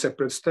bring a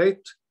separate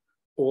state.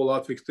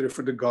 All-out victory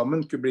for the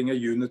government could bring a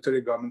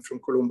unitary government from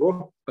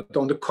Colombo. But the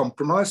only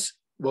compromise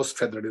was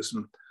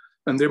federalism.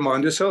 And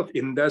remind yourself,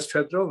 India is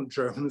federal,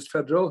 Germany is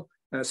federal,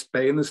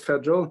 Spain is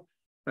federal,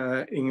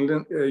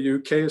 England,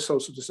 UK is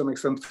also to some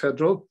extent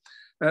federal.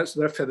 So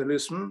there's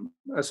federalism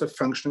as a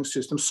functioning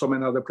system so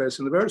many other places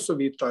in the world. So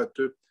we tried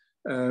to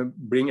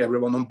bring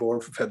everyone on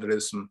board for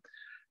federalism.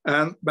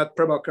 But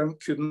Prabhakaran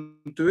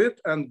couldn't do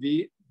it, and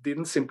we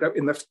didn't simply have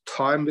enough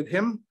time with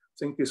him. I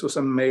think this was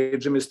a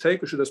major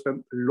mistake. We should have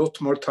spent a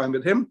lot more time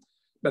with him.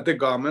 But the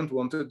government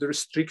wanted to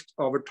restrict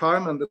our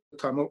time and the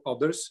time of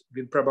others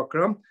with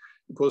Prabhakaran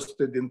because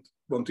they didn't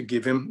want to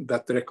give him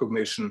that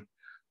recognition.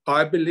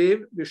 I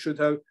believe we should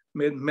have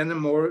made many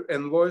more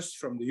envoys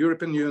from the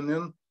European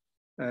Union,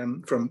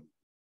 from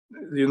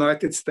the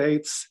United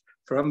States,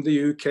 from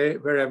the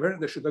UK, wherever.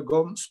 They should have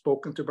gone,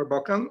 spoken to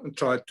Prabhakaran and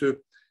tried to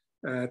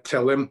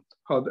tell him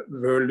how the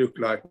world looked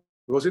like.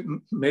 It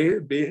may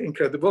be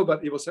incredible,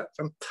 but he was a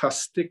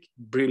fantastic,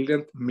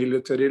 brilliant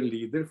military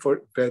leader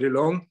for very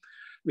long,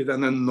 with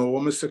an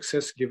enormous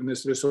success given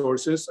his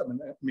resources. I mean,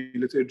 a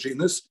military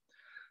genius,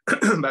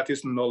 but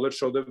his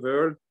knowledge of the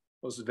world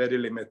was very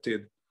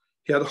limited.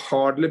 He had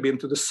hardly been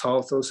to the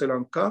south of Sri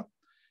Lanka.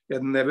 He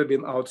had never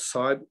been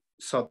outside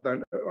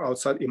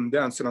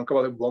India and Sri Lanka.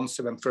 Well, once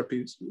he went for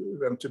peace,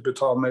 went to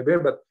Bhutan maybe,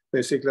 but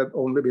basically had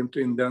only been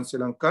to India and Sri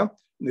Lanka.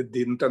 And he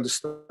didn't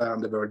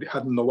understand the world. He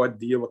had no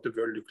idea what the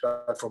world looked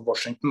like from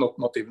Washington,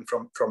 not even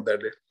from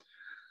Delhi.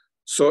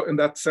 So in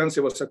that sense,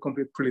 he was a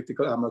complete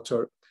political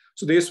amateur.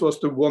 So this was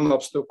the one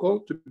obstacle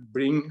to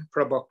bring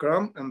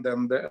Prabhakaran and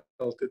then the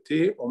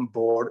LTT on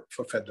board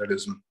for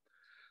federalism.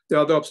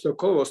 The other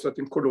obstacle was that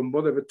in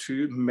Colombo, there were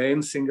two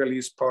main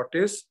Sinhalese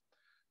parties,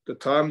 the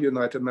time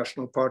United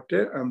National Party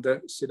and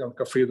the Sri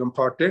Lanka Freedom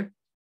Party.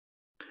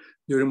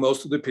 During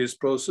most of the peace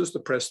process, the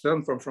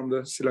president from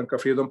the Sri Lanka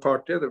Freedom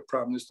Party, the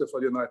prime minister for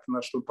the United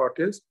National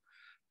Parties,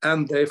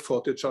 and they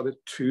fought each other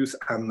tooth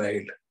and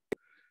nail.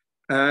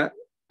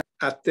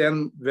 At the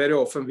end, very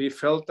often we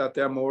felt that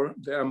they have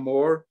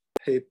more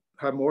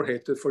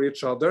hatred for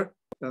each other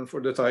than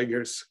for the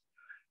tigers.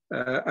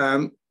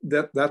 And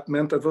that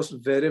meant that it was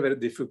very, very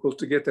difficult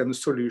to get any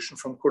solution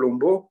from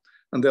Colombo.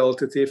 And the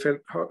LTT felt,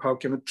 how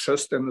can we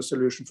trust any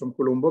solution from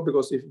Colombo?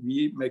 Because if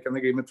we make an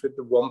agreement with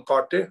the one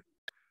party,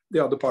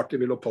 the other party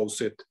will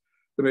oppose it.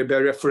 There may be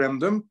a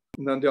referendum,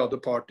 and then the other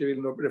party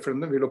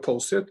will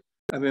oppose it,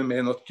 and we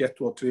may not get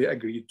what we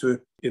agreed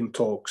to in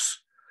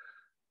talks.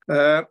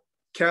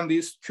 Could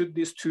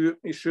these two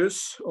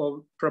issues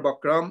of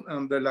Prabhakaran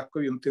and the lack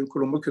of unity in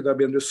Colombo could have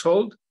been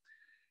resolved?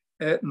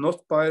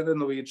 Not by the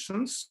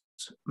Norwegians.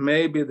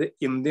 Maybe the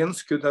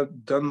Indians could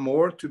have done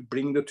more to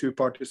bring the two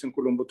parties in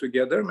Colombo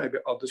together. Maybe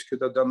others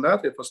could have done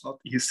that. It was not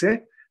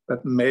easy,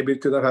 but maybe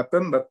it could have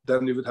happened. But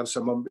then you would have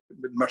someone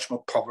with much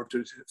more power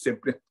to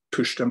simply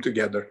push them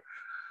together.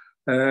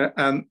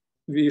 And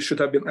we should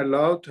have been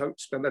allowed to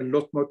spend a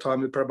lot more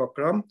time with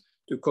Prabhakaran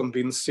to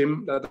convince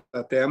him that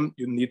at the end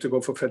you need to go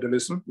for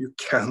federalism. You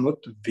cannot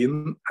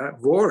win a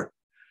war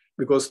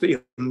because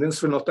the Indians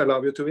will not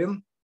allow you to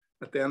win.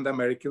 At the end, the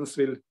Americans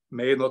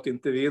may not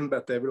intervene,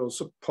 but they will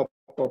also pop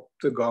up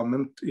the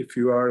government if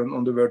you are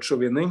on the verge of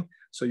winning.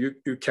 So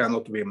you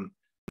cannot win.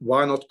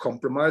 Why not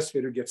compromise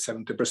where you get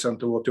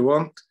 70% of what you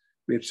want,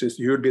 which is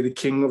you'll be the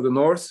king of the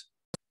North.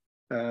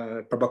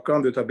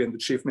 Prabhakaran would have been the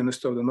chief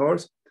minister of the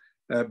North,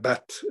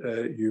 but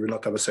you will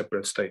not have a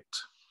separate state.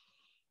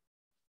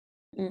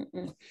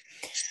 Mm-mm.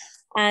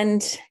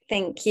 And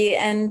thank you.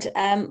 And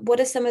what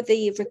are some of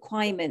the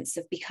requirements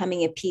of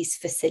becoming a peace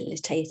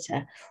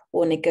facilitator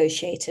or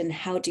negotiator, and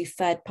how do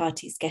third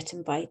parties get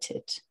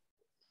invited?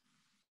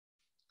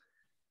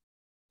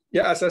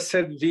 Yeah, as I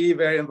said, we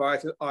were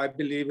invited, I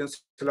believe, in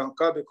Sri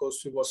Lanka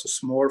because it was a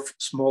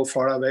small,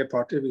 faraway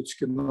party which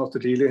could not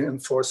really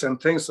enforce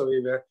anything. So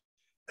we were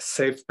a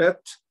safe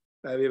bet.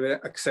 We were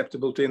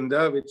acceptable to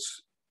India,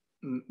 which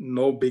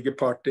no bigger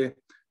party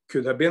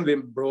could have been. We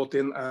brought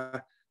in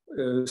a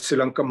Sri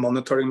Lanka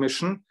monitoring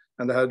mission,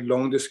 and I had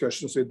long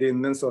discussions with the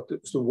Indians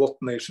as to what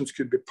nations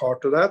could be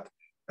part of that.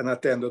 And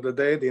at the end of the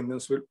day, the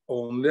Indians will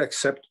only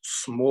accept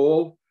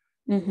small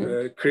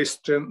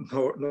Christian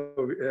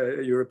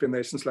European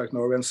nations like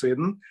Norway and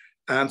Sweden,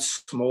 and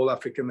small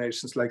African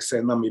nations like, say,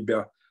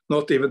 Namibia.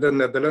 Not even the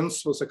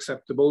Netherlands was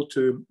acceptable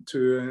to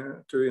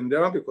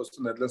India because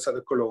the Netherlands had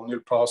a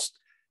colonial past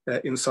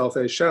in South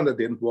Asia, and they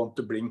didn't want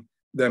to bring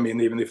them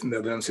in, even if the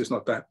Netherlands is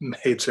not a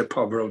major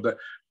power of the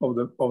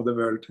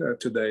world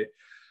today.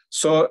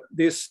 So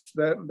the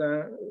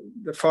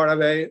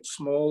faraway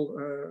small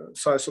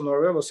size of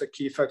Norway was a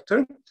key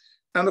factor.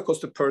 And of course,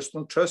 the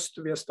personal trust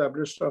we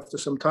established after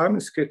some time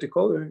is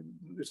critical.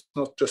 It's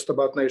not just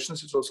about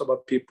nations, it's also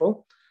about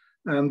people.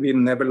 And we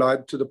never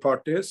lied to the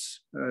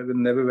parties. We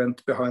never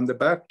went behind the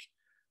back.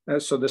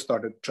 So they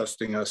started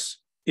trusting us.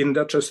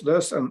 India trusted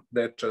us and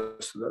they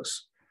trusted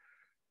us.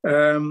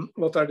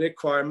 What are the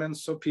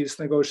requirements of peace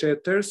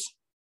negotiators?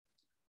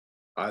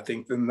 I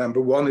think the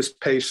number one is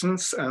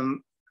patience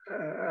and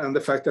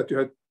the fact that you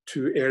have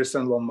 2 ears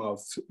and 1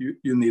 mouth.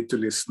 You need to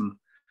listen.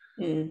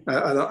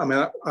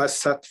 I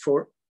sat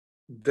for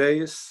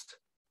days,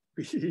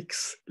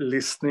 weeks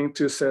listening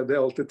to, say, the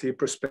LTT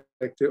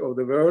perspective of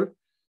the world.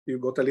 You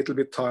got a little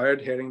bit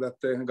tired hearing that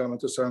the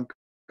government of Sri Lanka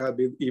had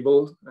been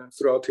evil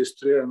throughout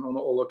history and on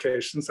all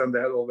occasions, and they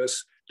had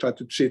always tried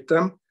to cheat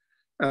them.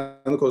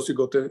 And of course, you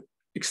got the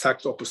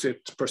exact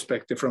opposite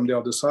perspective from the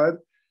other side.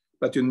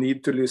 But you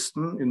need to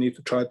listen. You need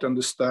to try to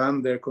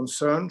understand their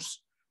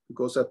concerns,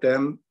 because at the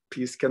end,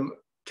 peace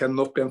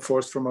cannot be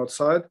enforced from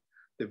outside.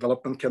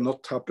 Development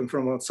cannot happen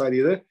from outside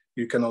either.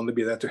 You can only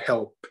be there to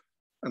help.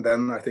 And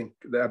then I think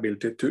the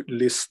ability to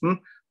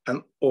listen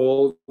and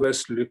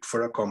always look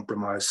for a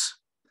compromise.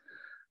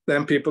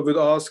 Then people would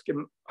ask,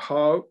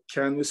 how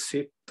can you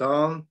sit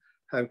down,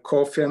 have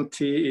coffee and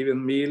tea,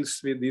 even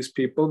meals with these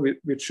people,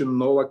 which you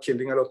know are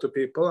killing a lot of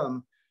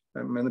people,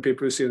 and many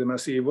people see them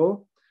as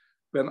evil?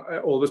 When I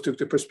always took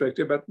the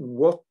perspective, but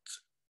what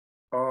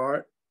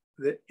are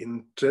the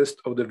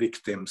interests of the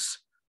victims,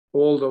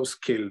 all those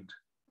killed?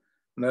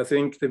 And I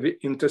think the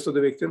interest of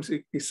the victims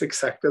is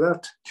exactly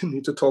that. You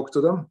need to talk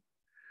to them.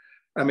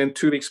 I mean,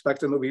 2 weeks back,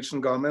 the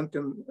Norwegian government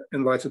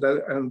invited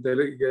a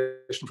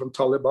delegation from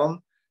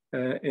Taliban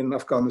in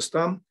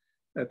Afghanistan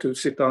to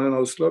sit down in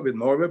Oslo with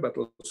Norway, but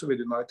also with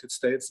the United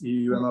States,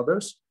 EU, and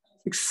others.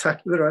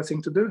 Exactly the right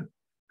thing to do.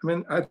 I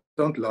mean, I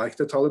don't like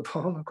the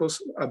Taliban, of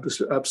course,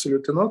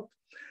 absolutely not.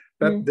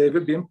 But they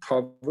will be in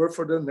power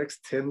for the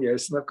next 10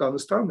 years in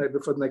Afghanistan, maybe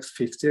for the next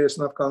 50 years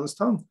in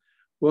Afghanistan.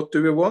 What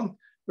do we want?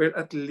 Well,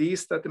 at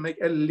least that they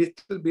make a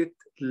little bit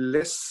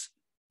less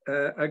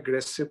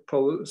aggressive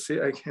policy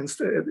against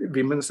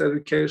women's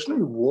education.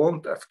 We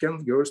want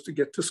Afghan girls to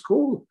get to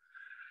school.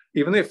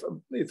 Even if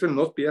it will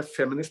not be a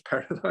feminist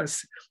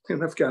paradise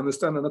in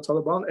Afghanistan and the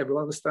Taliban,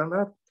 everyone understands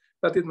that.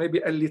 But it may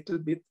be a little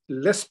bit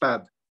less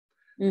bad.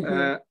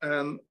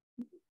 And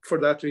for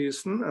that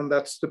reason, and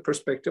that's the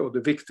perspective of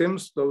the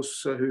victims,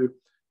 those who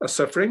are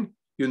suffering.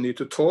 You need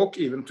to talk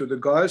even to the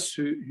guys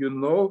who you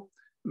know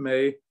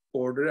may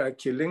order a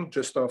killing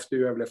just after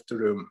you have left the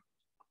room.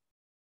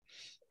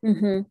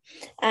 Mm-hmm.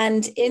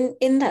 And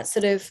in that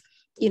sort of,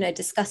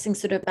 discussing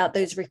sort of about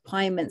those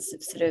requirements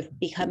of sort of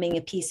becoming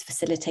a peace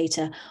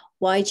facilitator,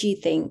 why do you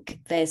think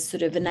there's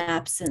sort of an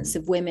absence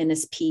of women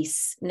as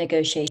peace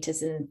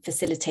negotiators and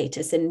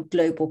facilitators in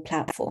global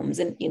platforms?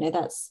 And,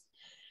 that's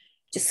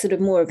just sort of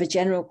more of a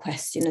general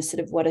question of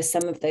sort of what are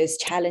some of those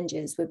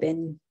challenges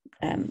within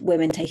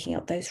women taking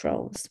up those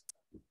roles?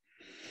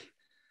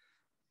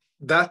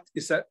 That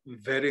is a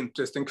very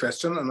interesting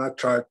question, and I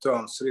tried to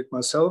answer it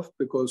myself,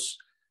 because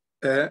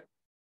to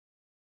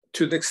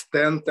the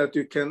extent that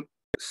you can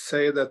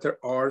say that there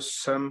are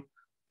some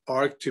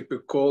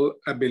archetypical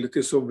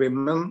abilities of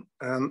women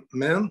and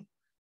men,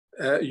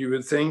 you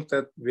would think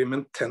that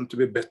women tend to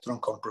be better on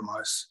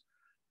compromise.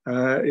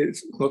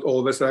 It's not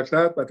always like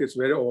that, but it's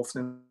very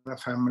often in a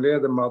family,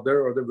 the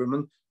mother or the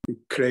woman who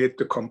create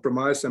the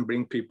compromise and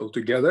bring people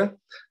together,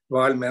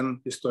 while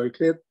men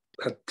historically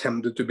had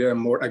tended to be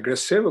more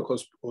aggressive,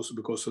 also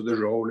because of the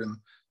role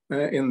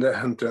in the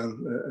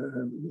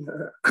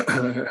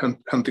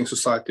hunting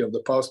society of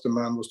the past. The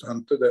man was the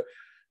hunter, the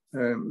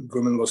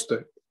woman was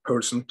the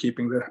person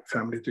keeping the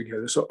family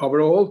together. So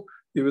overall,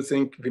 you would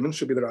think women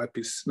should be the right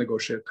peace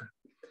negotiator.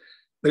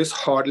 There is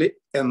hardly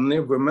any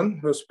woman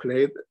who has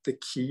played the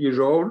key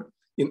role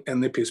in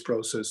any peace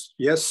process.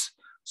 Yes,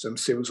 some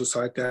civil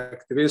society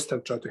activists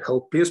have tried to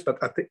help peace,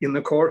 but at the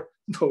inner core,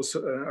 those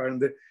are in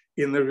the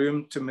inner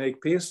room to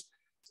make peace.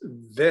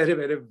 Very,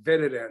 very,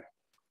 very rare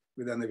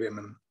with any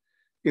women.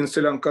 In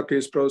Sri Lanka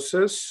peace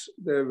process,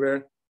 there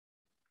were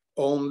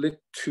only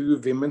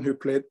 2 women who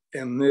played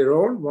any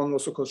role. One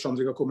was, of course,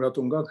 Chandrika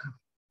Kumaratunga,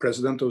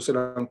 president of Sri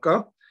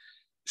Lanka.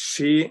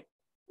 She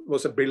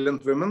was a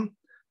brilliant woman,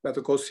 but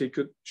of course she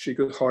could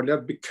hardly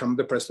have become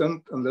the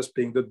president unless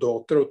being the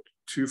daughter of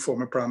 2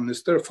 former prime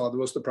ministers. Her father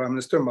was the prime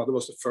minister, mother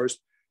was the first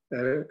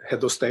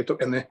head of state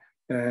of any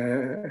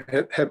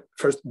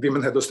first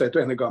women head of state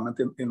of any government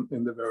in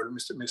the world,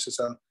 Mrs.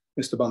 and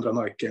Mr.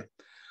 Bandaranaike.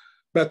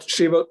 But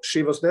she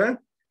was there,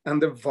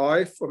 and the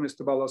wife of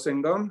Mr.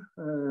 Ballasingam,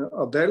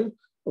 Adele,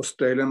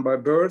 Australian by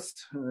birth,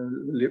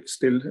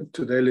 still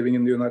today living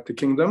in the United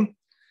Kingdom,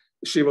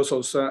 she was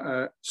also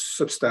a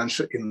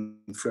substantial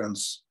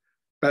influence.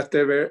 But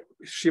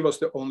she was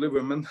the only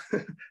woman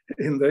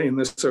in the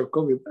inner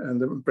circle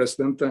and the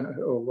president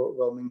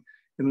overwhelming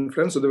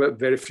influence, so there were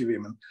very few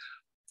women.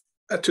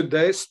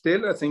 Today,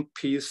 still, I think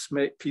peace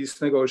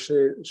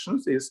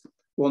negotiations is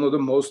one of the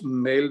most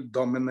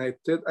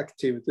male-dominated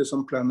activities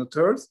on planet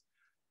Earth,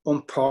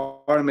 on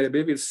par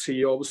maybe with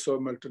CEOs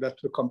of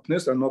multilateral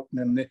companies. There are not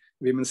many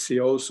women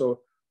CEOs of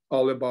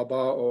Alibaba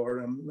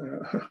or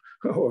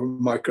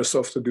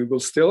Microsoft or Google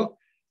still.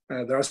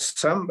 There are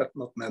some, but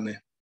not many.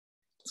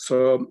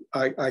 So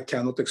I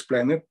cannot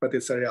explain it, but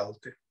it's a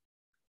reality.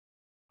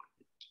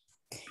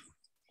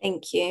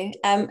 Thank you.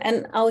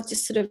 And I'll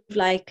just sort of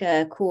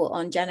call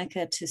on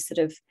Janica to sort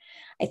of,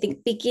 I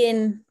think,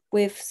 begin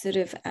with sort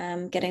of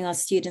getting our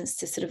students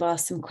to sort of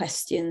ask some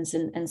questions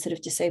and sort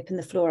of just open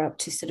the floor up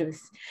to sort of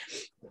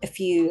a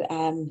few,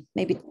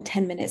 maybe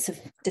 10 minutes of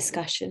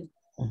discussion.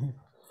 Mm-hmm.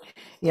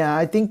 Yeah,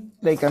 I think,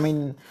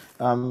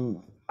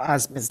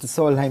 as Mr.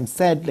 Solheim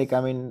said, the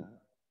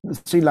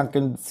Sri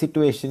Lankan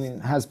situation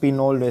has been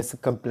always a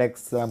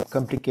complex,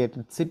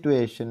 complicated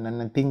situation.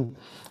 And I think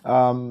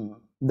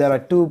there are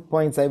 2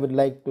 points I would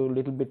like to a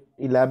little bit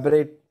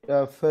elaborate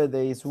further.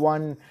 Is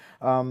one,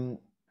 Dr.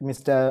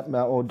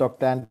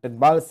 Anton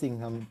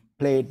Balasingham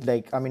played,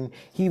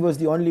 he was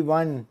the only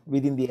one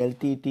within the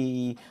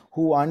LTTE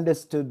who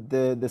understood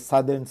the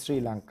southern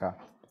Sri Lanka.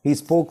 He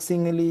spoke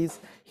Sinhalese,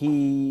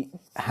 he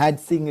had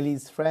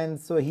Sinhalese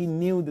friends, so he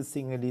knew the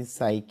Sinhalese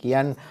psyche.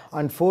 And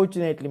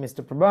unfortunately,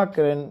 Mr.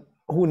 Prabhakaran,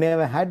 who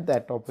never had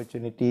that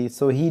opportunity,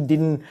 so he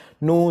didn't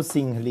know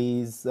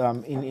Sinhalese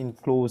in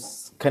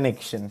close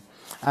connection.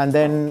 And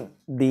then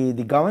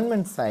the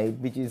government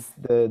side, which is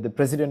the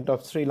president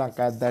of Sri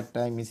Lanka at that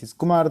time, Mrs.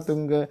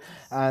 Kumaratunga,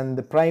 and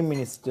the Prime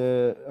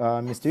Minister,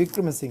 Mr.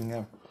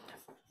 Wickramasinghe.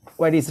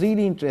 What is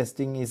really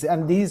interesting is,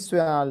 and these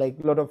were like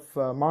a lot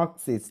of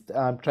Marxists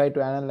try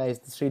to analyze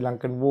the Sri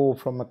Lankan war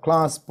from a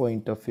class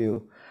point of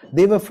view.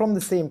 They were from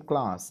the same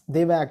class.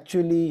 They were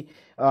actually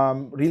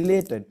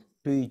related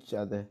to each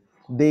other.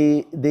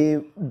 They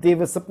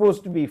were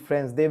supposed to be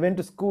friends. They went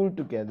to school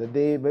together.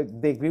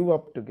 They grew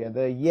up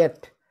together.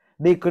 Yet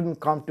they couldn't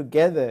come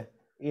together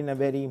in a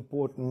very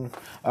important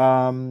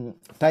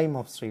time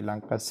of Sri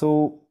Lanka.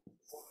 So,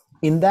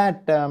 in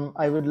that,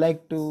 I would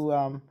like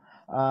to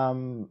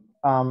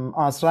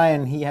ask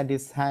Ryan. He had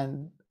his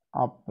hand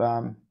up.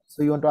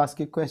 So, you want to ask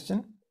a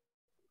question?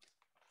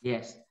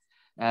 Yes.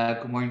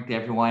 Good morning to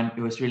everyone.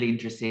 It was really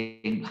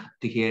interesting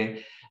to hear.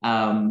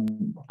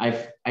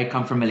 I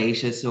come from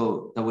Malaysia,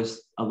 so there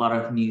was a lot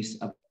of news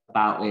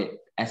about it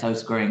as I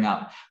was growing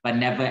up, but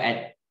never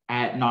at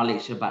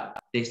knowledge about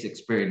this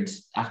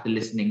experience after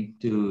listening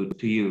to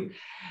you.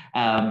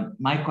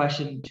 My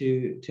question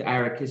to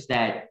Erik is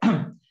that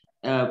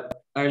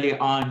earlier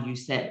on you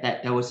said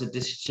that there was a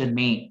decision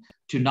made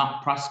to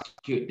not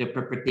prosecute the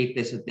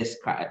perpetrators of this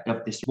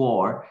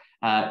war,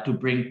 to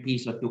bring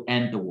peace or to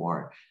end the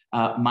war.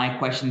 My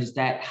question is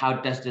that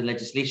how does the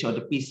legislation or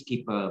the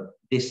peacekeeper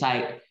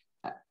decide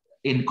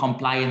in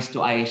compliance to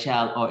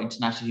IHL or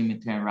international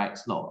humanitarian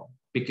rights law?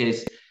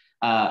 Because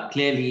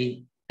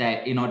clearly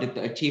that in order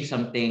to achieve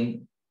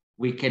something,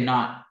 we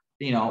cannot,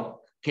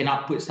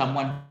 cannot put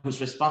someone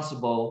who's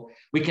responsible,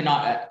 we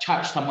cannot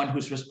charge someone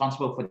who's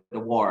responsible for the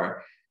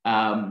war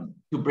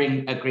to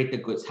bring a greater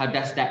goods. How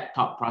does that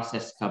thought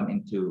process come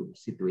into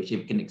situation?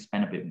 If you can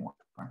expand a bit more.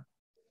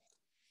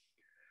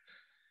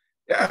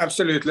 Yeah,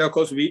 absolutely. Of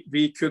course,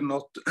 we could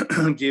not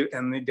give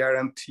any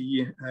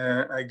guarantee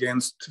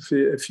against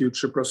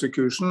future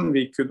prosecution.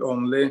 We could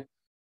only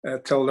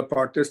tell the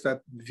parties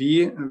that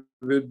we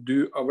would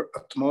do our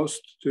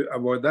utmost to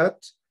avoid that.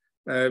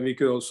 We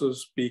could also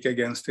speak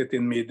against it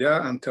in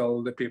media and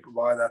tell the people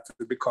why that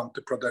would be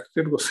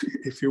counterproductive. Because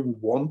if you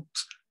want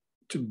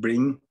to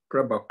bring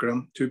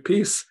Prabhakaran to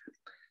peace,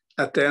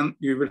 at the end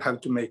you will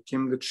have to make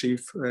him the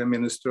chief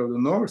minister of the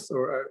North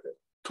or a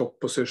top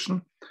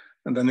position.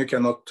 And then you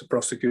cannot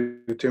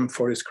prosecute him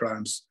for his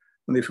crimes.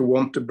 And if you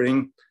want to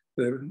bring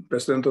the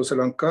president of Sri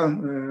Lanka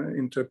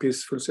into a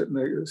peaceful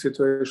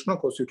situation, of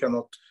course you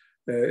cannot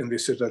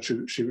envisage that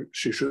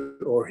she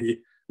should or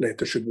he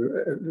later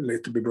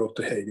be brought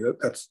to Hague.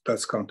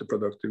 That's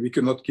counterproductive. We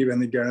could not give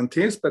any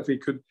guarantees, but we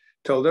could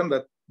tell them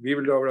that we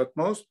will do our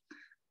utmost.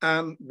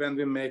 And when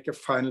we make a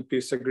final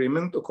peace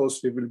agreement, of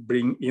course we will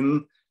bring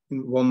in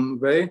one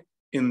way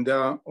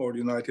India or the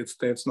United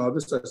States and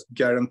others as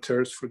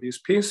guarantors for this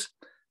peace.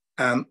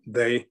 And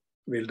they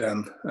will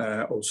then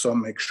also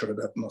make sure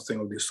that nothing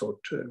of this sort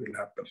will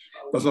happen.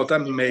 It was not a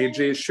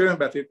major issue,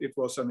 but it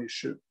was an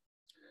issue.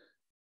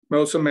 I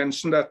also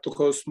mentioned that, of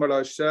course,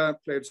 Malaysia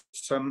played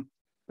some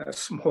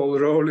small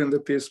role in the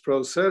peace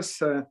process.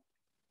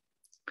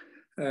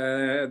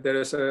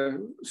 There is a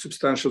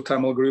substantial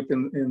Tamil group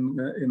in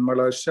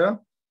Malaysia.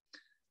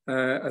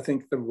 I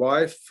think the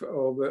wife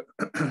of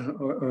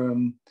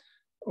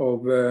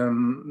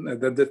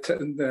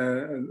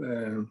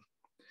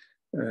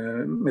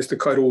Mr.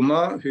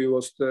 Karuna, who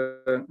was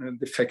the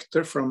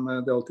defector from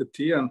the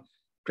LTT and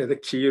played a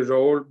key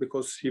role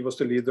because he was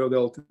the leader of the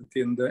LTT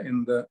in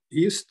the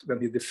East when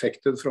he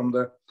defected from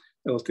the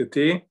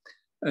LTT.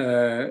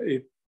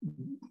 It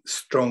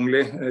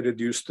strongly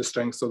reduced the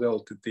strength of the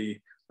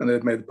LTT, and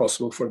it made it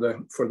possible for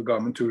the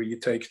government to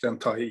retake the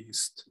entire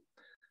East.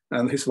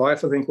 And his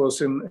wife, I think,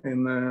 was in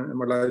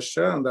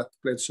Malaysia, and that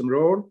played some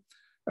role.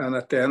 And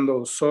at the end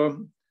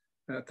also,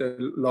 at the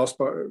last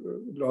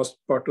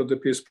part of the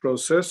peace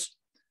process,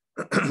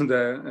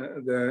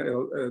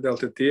 the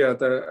LTT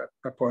had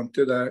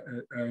appointed a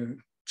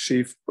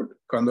chief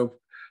kind of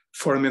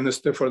foreign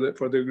minister for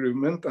the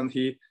agreement, and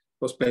he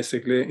was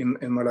basically in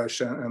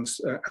Malaysia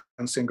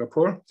and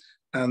Singapore.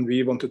 And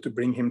we wanted to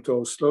bring him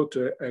to Oslo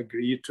to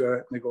agree to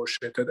a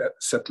negotiated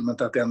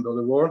settlement at the end of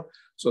the war,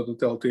 so that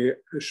the LTT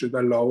should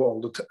allow all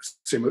the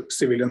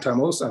civilian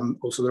Tamils and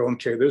also their own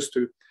cadres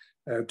to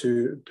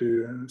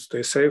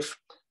stay safe.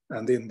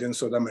 And the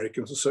Indians or the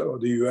Americans or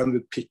the UN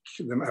would pick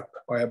them up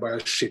by a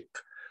ship.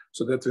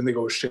 So that we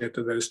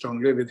negotiated very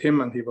strongly with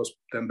him, and he was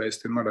then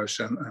based in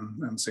Malaysia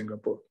and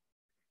Singapore.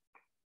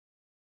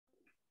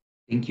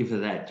 Thank you for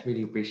that.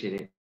 Really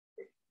appreciate it.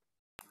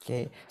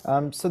 Okay,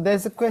 so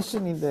there's a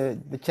question in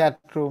the chat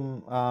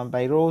room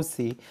by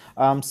Rosie.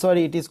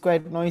 Sorry, it is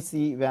quite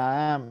noisy where I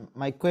am.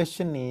 My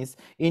question is,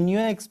 in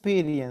your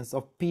experience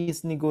of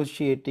peace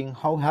negotiating,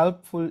 how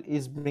helpful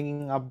is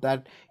bringing up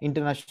that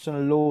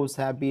international laws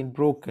have been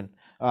broken?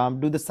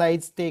 Do the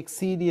sides take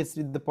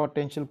seriously the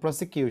potential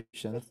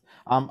prosecutions?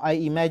 I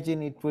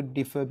imagine it would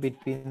differ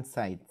between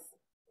sides.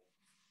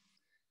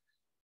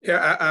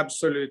 Yeah,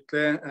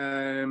 absolutely.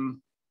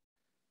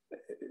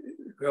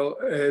 Well,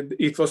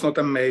 it was not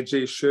a major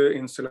issue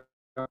in Sri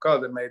Lanka.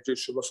 The major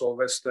issue was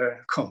always the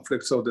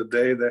conflicts of the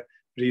day, the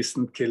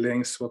recent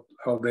killings,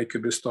 how they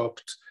could be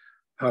stopped,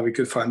 how we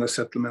could find a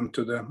settlement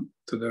to the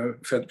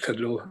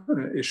federal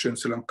issue in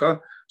Sri Lanka.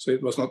 So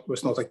it was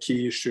not a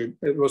key issue.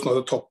 It was not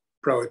a top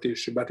priority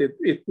issue, but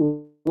it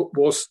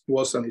was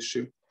an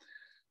issue.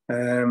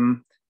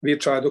 We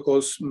tried, of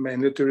course,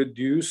 mainly to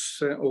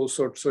reduce all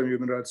sorts of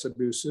human rights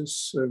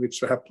abuses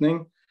which were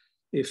happening.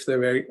 If there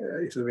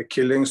were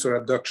killings or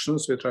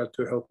abductions, we tried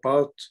to help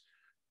out.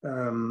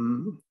 A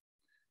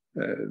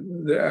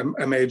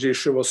major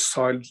issue was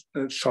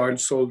child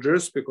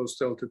soldiers, because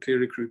the LTT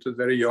recruited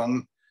very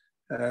young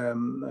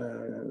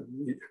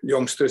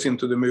youngsters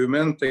into the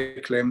movement. They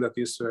claimed that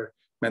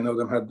many of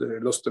them had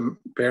lost their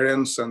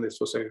parents, and this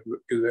was a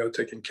good way of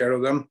taking care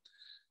of them.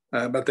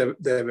 But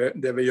they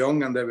were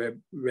young, and they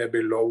were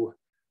below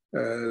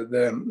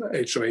the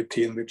age of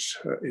 18, which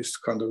is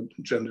kind of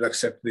generally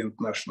accepted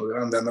internationally.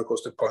 And then, of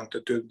course, they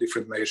pointed to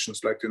different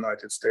nations like the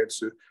United States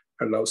who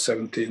allow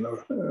 17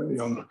 or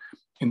young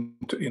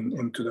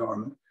into the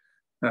army.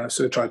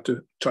 So we tried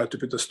to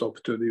put a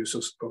stop to the use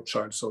of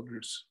child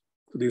soldiers.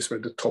 So these were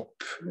the top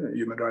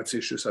human rights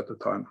issues at the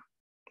time.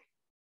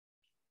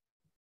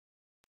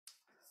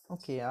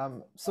 Okay,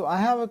 so I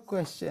have a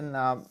question.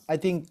 I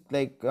think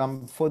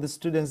for the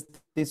students,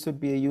 this would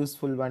be a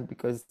useful one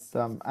because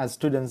as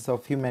students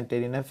of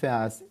humanitarian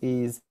affairs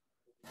is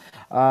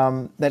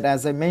that,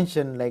 as I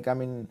mentioned,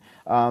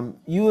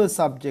 you were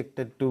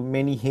subjected to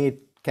many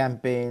hate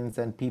campaigns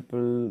and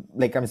people,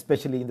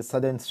 especially in the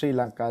southern Sri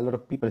Lanka, a lot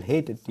of people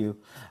hated you.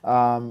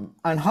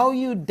 And how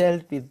you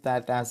dealt with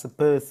that as a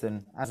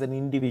person, as an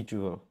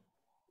individual?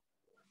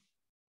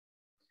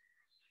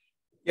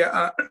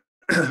 Yeah,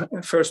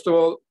 first of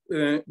all,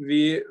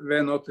 we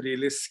were not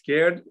really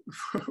scared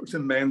for the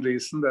main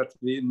reason that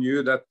we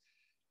knew that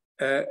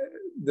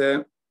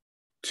the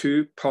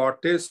two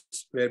parties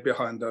were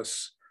behind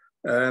us.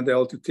 And the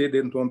LTT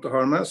didn't want to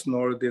harm us,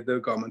 nor did the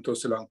government of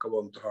Sri Lanka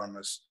want to harm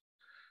us.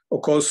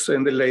 Of course,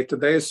 in the later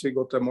days, we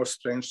got a more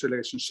strange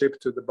relationship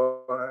to the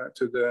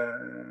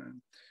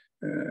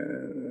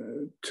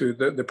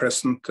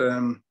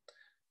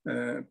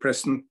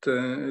present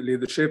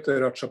leadership, the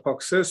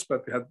Rajapaksas,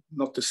 but we had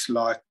not the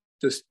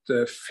slightest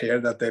fear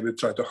that they would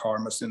try to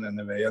harm us in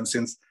any way. And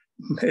since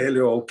nearly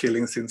all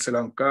killings in Sri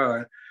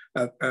Lanka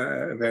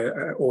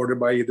were ordered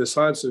by either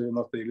side, so we were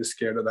not really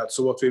scared of that.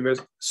 So what we were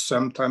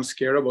sometimes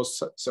scared of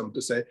was some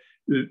to say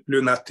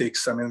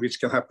lunatics, which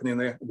can happen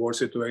in a war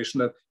situation,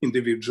 that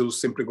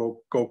individuals simply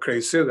go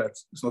crazy.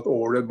 That's not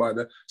ordered by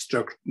the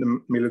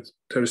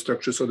military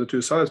structures of the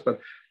two sides, but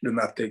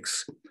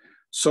lunatics.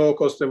 So of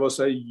course there was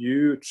a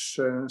huge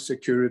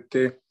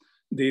security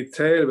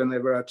detail.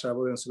 Whenever I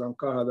traveled in Sri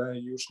Lanka, I had a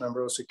huge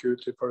number of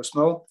security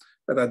personnel,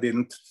 but I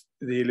didn't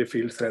really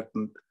feel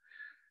threatened.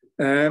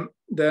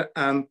 The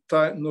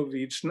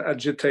anti-Norwegian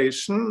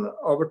agitation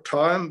over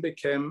time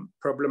became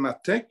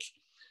problematic,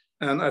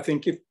 and I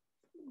think it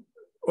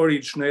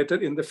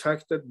originated in the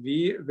fact that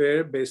we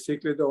were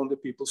basically the only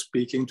people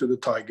speaking to the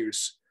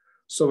tigers.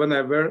 So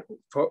whenever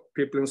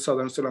people in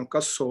southern Sri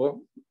Lanka saw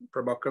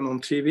Prabhakaran on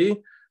TV,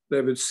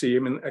 they would see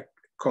him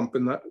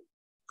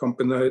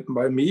accompanied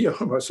by me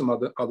or by some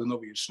other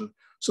Norwegian.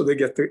 So they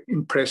get the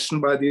impression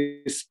by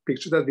these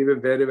pictures that we were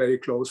very, very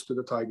close to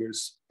the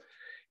tigers.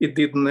 It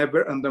did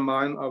never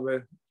undermine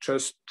our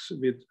trust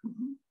with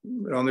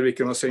Rani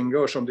Wickramasinghe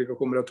or Chandrika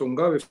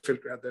Kumaratunga. We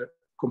felt we had their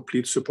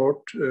complete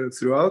support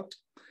throughout,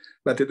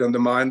 but it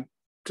undermined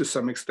to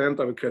some extent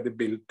our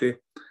credibility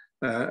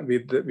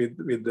with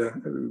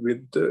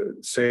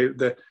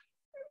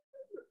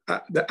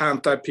the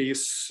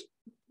anti-peace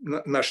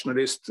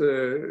nationalist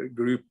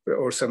group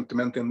or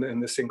sentiment in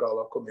the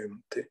Singhala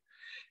community.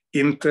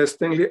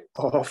 Interestingly,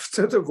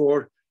 after the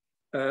war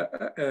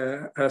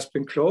has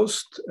been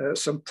closed,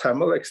 some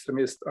Tamil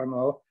extremists are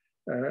now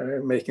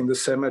making the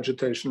same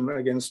agitation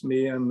against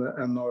me and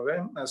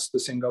Norway as the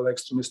Singhala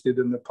extremists did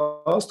in the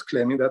past,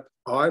 claiming that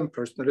I'm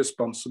personally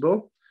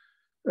responsible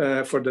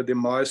for the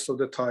demise of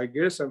the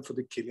tigers and for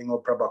the killing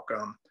of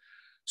Prabhakaran.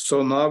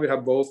 So now we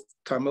have both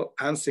Tamil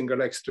and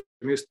Singhala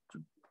extremists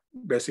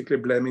basically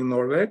blaming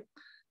Norway,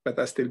 but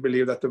I still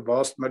believe that the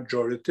vast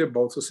majority,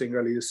 both the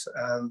Sinhalese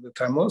and the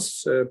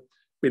Tamils,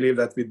 believe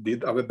that we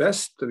did our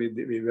best.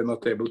 We were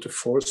not able to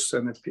force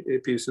any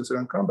peace in Sri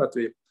Lanka, but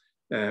we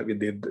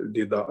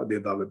did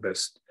our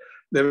best.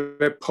 There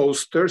were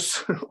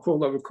posters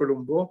all over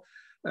Colombo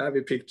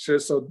with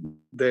pictures of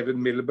David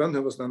Miliband,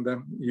 who was then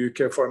the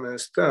UK foreign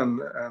minister,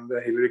 and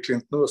Hillary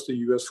Clinton, who was the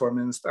US foreign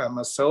minister, and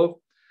myself,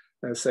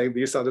 saying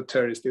these are the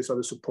terrorists, these are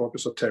the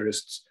supporters of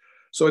terrorists.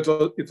 So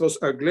it was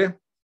ugly,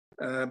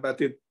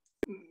 but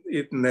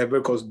it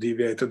never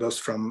deviated us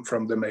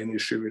from the main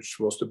issue, which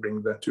was to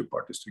bring the two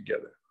parties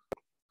together.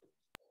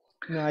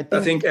 No, I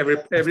think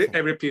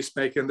every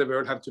peacemaker in the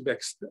world have to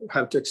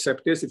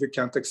accept this. If you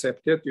can't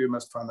accept it, you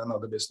must find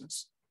another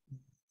business.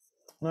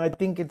 No, I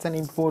think it's an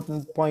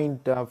important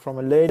point from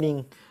a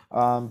learning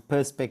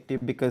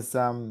perspective, because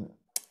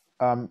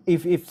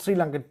if Sri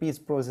Lankan peace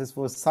process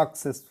was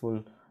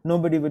successful,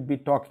 nobody would be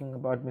talking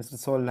about Mr.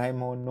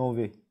 Solheim or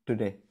Norway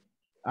today.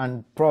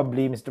 And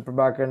probably Mr.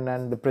 Prabhakaran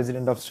and the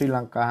president of Sri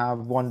Lanka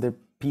have won the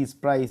Peace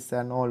Prize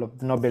and all of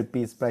the Nobel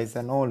Peace Prize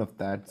and all of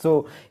that.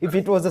 So if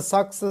it was a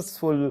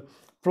successful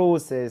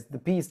process, the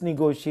peace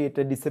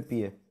negotiator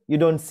disappear. You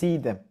don't see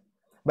them.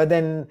 But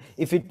then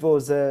if it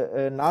was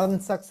an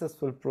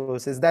unsuccessful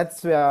process,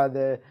 that's where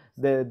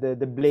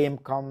the blame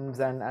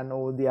comes and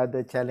all the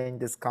other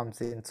challenges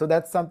comes in. So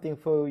that's something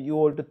for you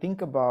all to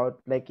think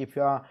about, like if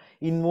you are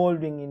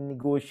involving in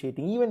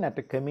negotiating, even at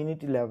a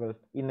community level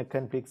in a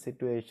conflict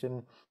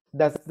situation,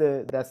 that's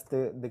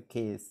the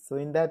case. So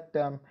in that,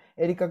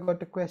 Erik, I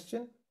got a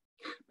question.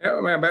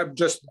 Yeah,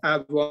 just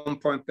add one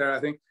point there. I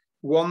think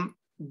one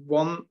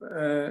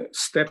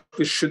step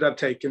we should have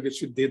taken,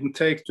 which we didn't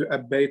take, to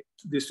abate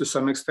this to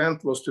some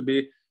extent, was to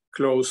be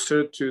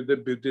closer to the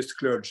Buddhist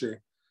clergy,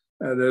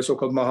 the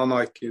so-called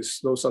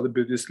Mahanaikis. Those are the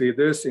Buddhist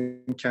leaders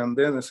in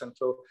Kandy, in the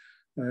central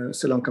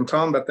Sri Lankan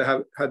town, but they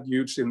have had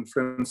huge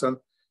influence. And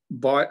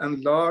by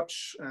and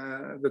large,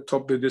 the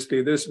top Buddhist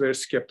leaders were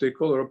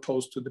skeptical or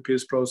opposed to the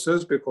peace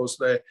process because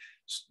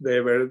they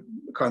were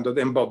kind of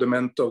the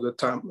embodiment of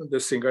the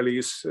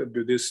Sinhalese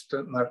Buddhist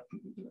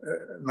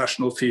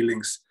national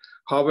feelings.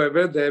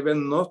 However, they were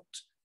not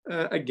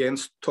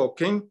against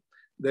talking.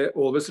 They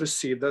always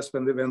received us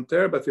when we went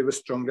there, but we were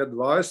strongly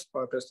advised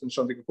by President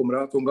Chandrika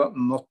Kumaratunga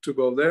not to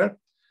go there.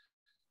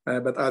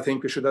 But I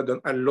think we should have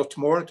done a lot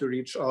more to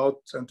reach out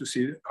and to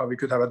see how we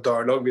could have a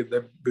dialogue with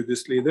the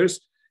Buddhist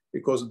leaders,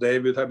 because they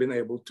would have been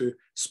able to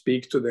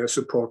speak to their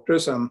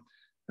supporters, and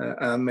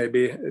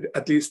maybe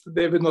at least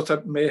they would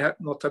may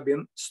not have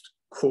been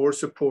core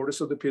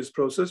supporters of the peace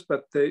process,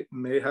 but they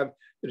may have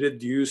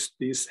reduced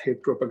this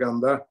hate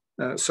propaganda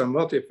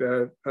somewhat if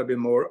they have been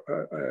more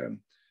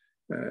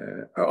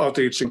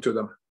outreaching to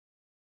them.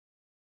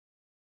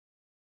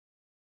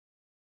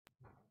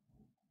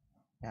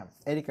 Yeah,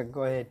 Erika,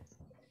 go ahead.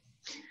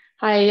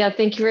 Hi, yeah,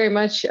 thank you very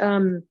much.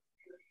 You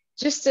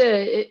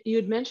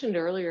had mentioned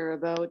earlier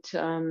about,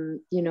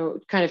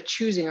 kind of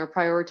choosing or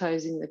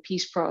prioritizing the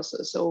peace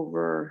process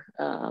over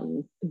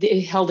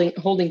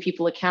holding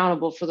people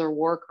accountable for their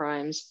war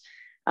crimes.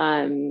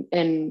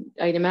 And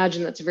I'd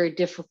imagine that's a very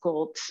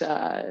difficult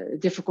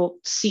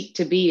seat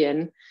to be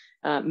in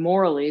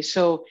morally.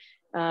 So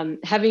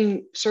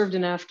having served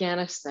in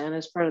Afghanistan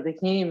as part of the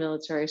Canadian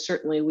military,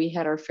 certainly we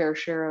had our fair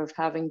share of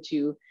having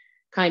to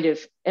kind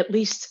of at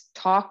least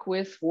talk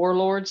with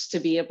warlords to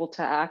be able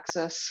to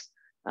access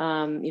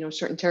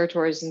certain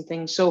territories and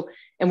things. So,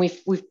 and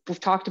we've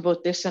talked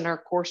about this in our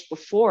course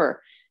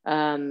before,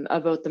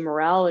 about the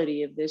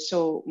morality of this.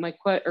 So my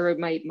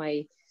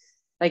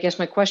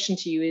question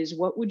to you is,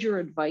 what would your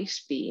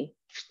advice be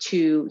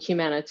to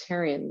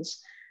humanitarians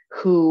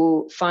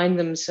who find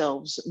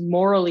themselves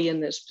morally in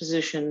this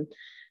position,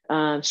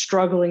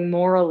 struggling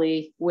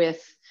morally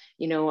with,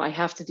 I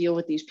have to deal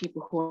with these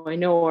people who I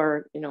know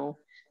are,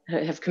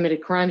 have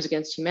committed crimes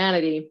against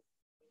humanity,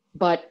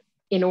 but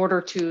in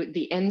order to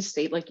the end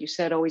state, like you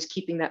said, always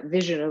keeping that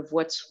vision of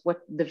what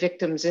the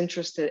victim's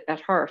interest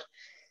at heart.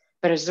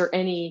 But is there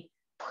any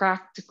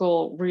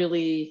practical,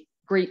 really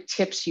great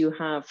tips you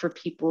have for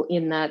people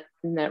in that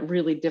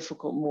really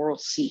difficult moral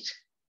seat?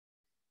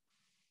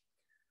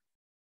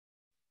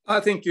 I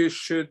think you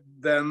should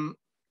then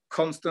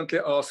constantly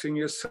asking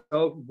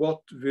yourself,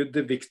 what would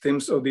the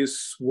victims of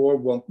this war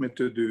want me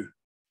to do?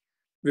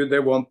 Would they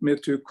want me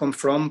to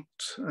confront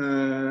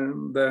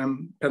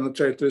the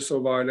penetrators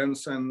of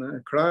violence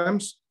and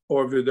crimes,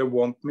 or would they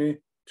want me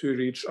to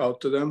reach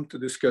out to them, to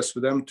discuss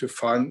with them, to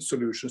find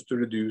solutions to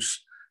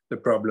reduce the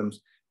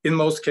problems? In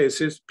most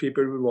cases,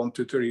 people will want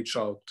you to reach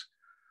out,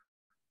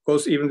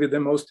 because even with the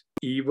most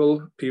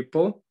evil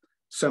people,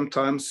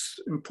 sometimes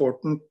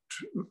important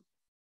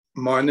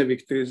minor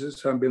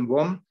victories have been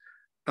won.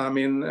 I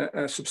mean,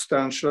 a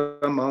substantial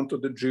amount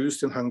of the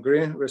Jews in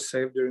Hungary were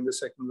saved during the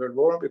Second World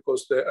War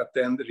because they at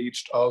the end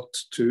reached out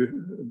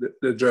to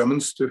the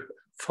Germans to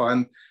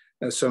find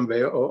some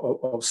way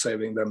of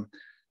saving them.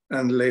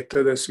 And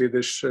later, the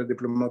Swedish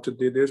diplomat who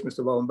did this,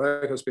 Mr.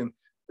 Wallenberg, has been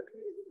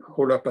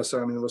hauled up as,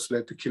 was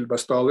later killed by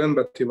Stalin,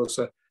 but he was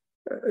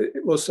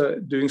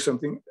doing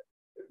something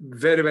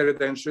very, very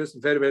dangerous,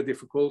 very, very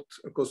difficult,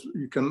 because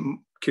you can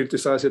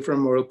criticize it from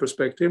a moral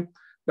perspective,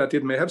 but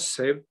it may have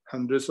saved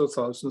hundreds of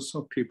thousands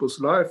of people's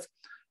life,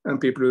 and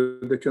people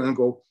that can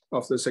go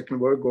after the Second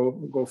World,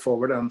 go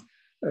forward and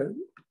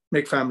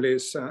make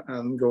families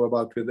and go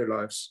about with their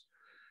lives.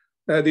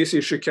 This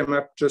issue came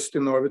up just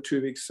in Norway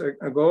 2 weeks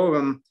ago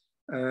when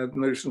the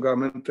Norwegian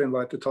government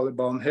invited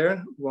Taliban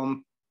here.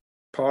 One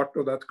part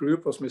of that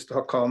group was Mr.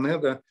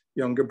 Haqqani, the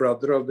younger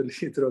brother of the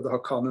leader of the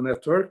Haqqani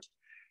network.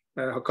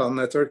 Haqqani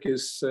network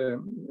is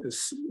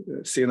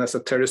seen as a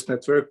terrorist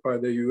network by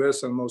the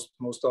US and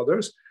most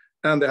others,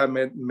 and they have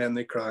made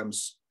many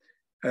crimes.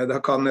 The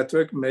Haqqani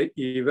network may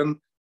even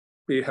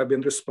have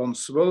been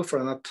responsible for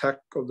an attack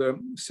of the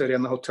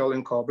Serena Hotel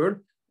in Kabul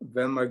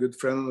when my good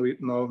friend,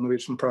 now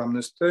Norwegian Prime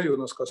Minister,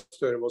 Jonas Gahr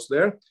Støre, was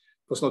there.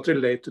 It was not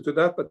related to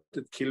that, but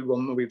it killed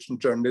one Norwegian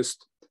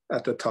journalist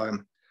at the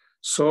time.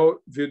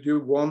 So would you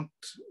want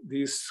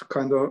this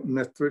kind of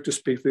network to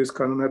speak to this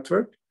kind of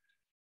network?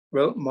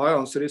 Well, my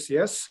answer is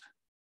yes.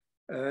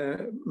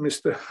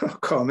 Mr.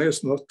 Haqqani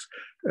is not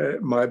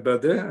my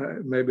buddy,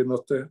 maybe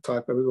not the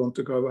type I would want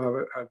to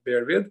go have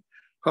beer with.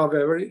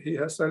 However, he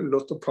has a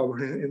lot of power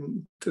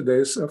in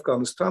today's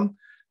Afghanistan,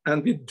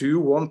 and we do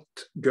want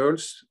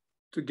girls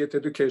to get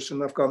education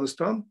in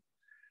Afghanistan.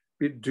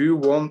 We do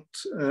want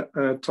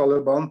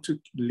Taliban to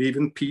live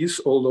in peace,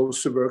 all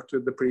those who worked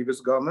with the previous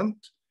government.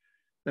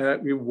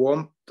 We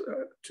want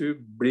to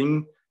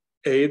bring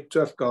aid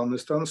to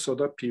Afghanistan so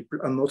that people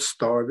are not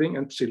starving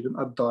and children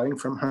are dying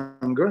from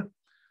hunger.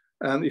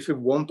 And if we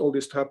want all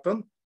this to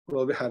happen,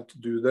 well, we have to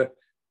do the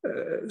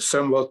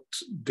somewhat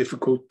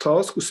difficult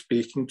task of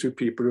speaking to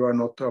people who are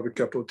not our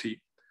cup of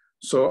tea.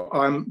 So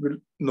I will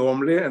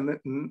normally, and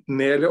in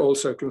nearly all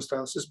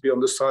circumstances, be on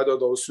the side of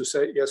those who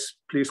say, yes,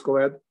 please go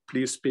ahead,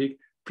 please speak,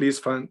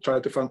 please try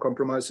to find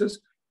compromises,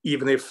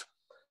 even if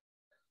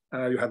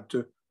you have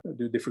to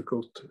do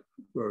difficult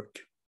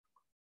work.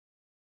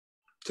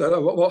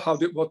 So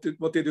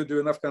what did you do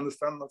in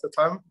Afghanistan at the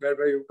time? Where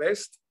were you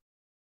based?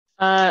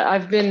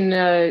 I've been,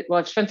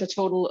 I've spent a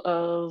total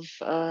of,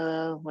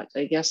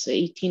 I guess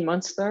 18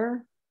 months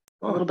there,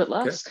 a little bit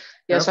less. Okay.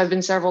 Yes, I've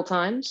been several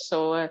times.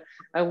 So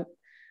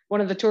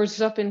one of the tours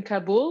was up in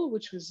Kabul,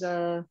 which was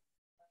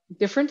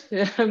different,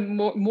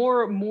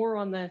 more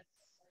on the,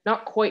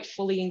 not quite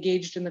fully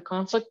engaged in the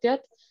conflict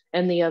yet.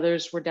 And the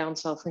others were down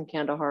south in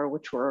Kandahar,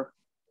 which were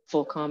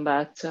full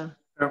combat.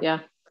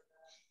 Yeah.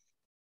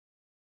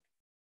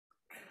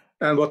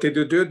 And what did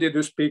you do? Did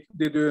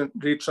you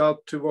reach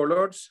out to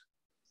warlords?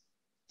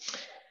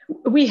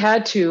 We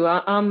had to.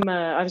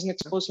 I was an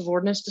explosive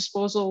ordnance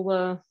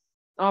disposal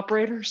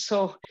operator,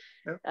 so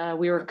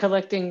we were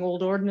collecting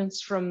old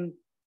ordnance from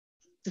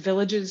the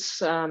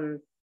villages, and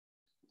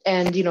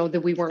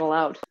that we weren't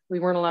allowed.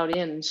 We weren't allowed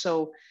in.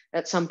 So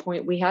at some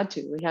point, we had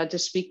to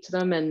speak to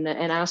them and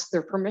ask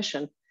their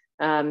permission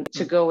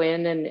to go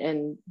in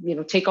and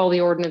take all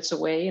the ordnance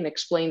away, and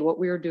explain what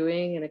we were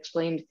doing, and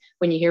explained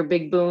when you hear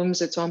big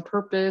booms, it's on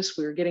purpose.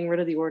 We were getting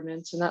rid of the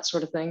ordnance and that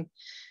sort of thing.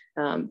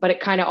 But it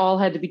kind of all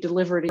had to be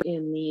delivered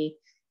in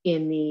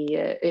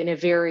a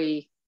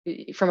very,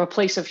 from a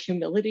place of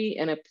humility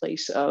and a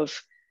place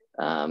of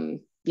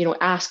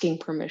asking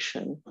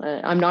permission.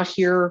 I'm not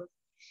here,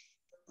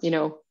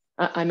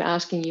 I'm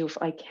asking you if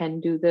I can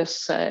do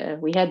this.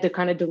 We had to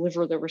kind of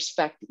deliver the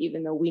respect,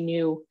 even though we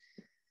knew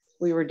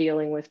we were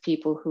dealing with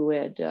people who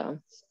had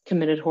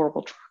committed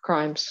horrible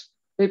crimes,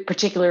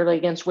 particularly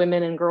against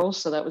women and girls.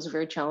 So that was a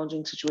very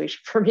challenging situation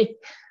for me.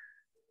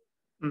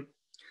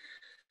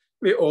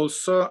 We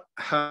also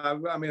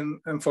have,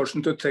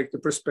 unfortunately, to take the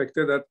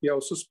perspective that we are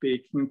also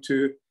speaking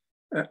to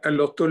a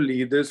lot of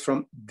leaders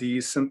from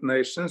decent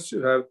nations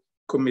who have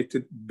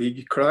committed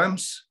big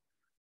crimes.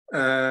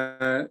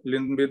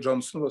 Lyndon B.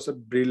 Johnson was a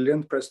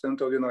brilliant president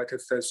of the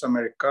United States of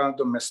America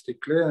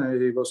domestically.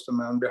 He was the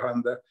man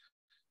behind the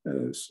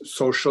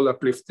social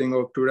uplifting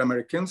of poor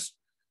Americans.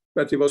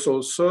 But he was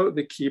also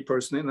the key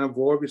person in a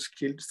war which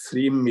killed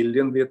 3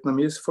 million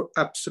Vietnamese for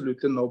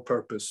absolutely no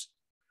purpose.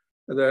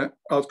 The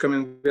outcome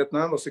in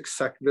Vietnam was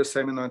exactly the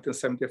same in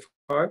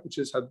 1975, which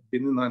had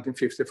been in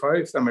 1955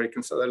 if the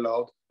Americans had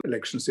allowed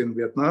elections in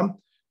Vietnam.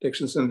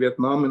 Elections in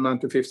Vietnam in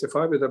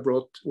 1955, it had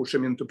brought Ho Chi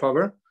Minh to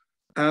power,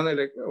 and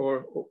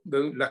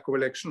the lack of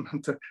election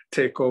and the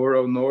takeover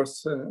of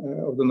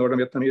of the northern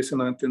Vietnamese in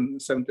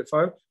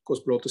 1975, of course,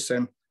 brought the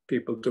same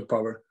people to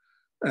power.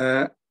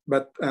 And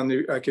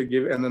I could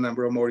give any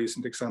number of more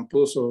recent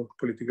examples of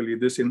political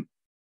leaders in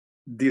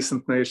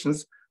decent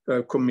nations who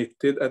have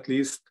committed at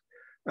least,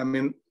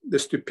 the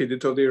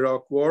stupidity of the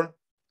Iraq war,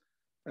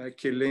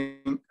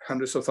 killing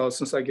hundreds of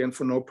thousands again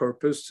for no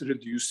purpose,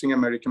 reducing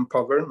American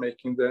power,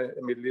 making the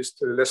Middle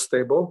East less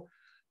stable,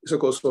 is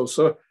of course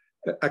also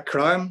a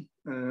crime.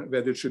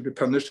 Whether it should be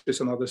punished is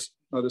another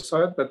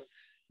side. But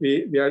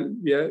we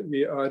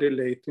are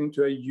relating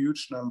to a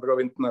huge number of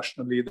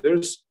international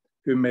leaders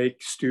who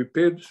make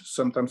stupid,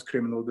 sometimes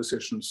criminal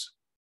decisions.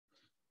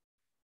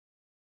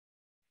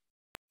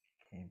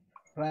 Okay.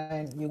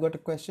 Ryan, you got a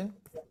question?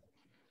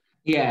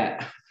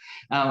 Yeah,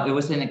 it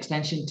was an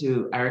extension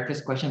to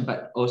Erika's question,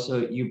 but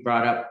also you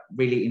brought up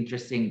really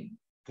interesting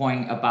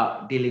point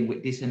about dealing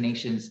with decent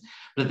nations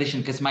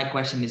position, because my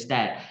question is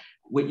that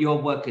with your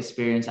work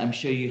experience, I'm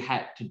sure you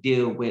had to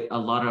deal with a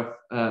lot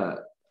of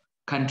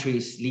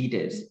countries'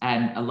 leaders,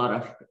 and a lot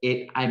of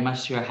it, I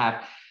must sure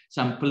have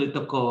some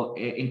political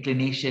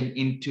inclination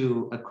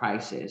into a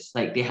crisis,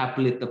 like they have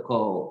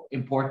political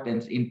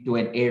importance into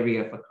an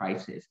area of a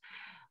crisis.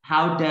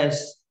 How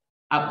does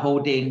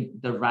upholding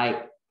the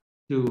right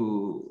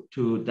to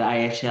the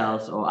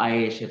IHLs or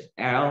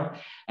IHL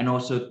and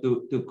also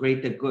to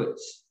greater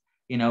goods,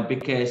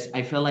 because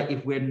I feel like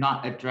if we're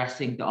not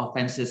addressing the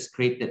offenses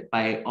created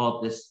by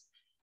all these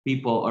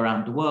people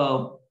around the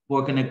world,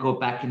 we're going to go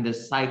back in the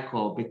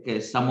cycle,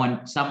 because some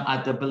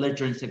other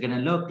belligerents are going to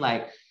look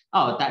like,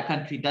 oh, that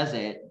country does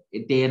it,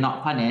 they are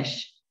not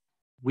punished,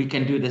 we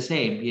can do the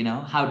same.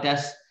 How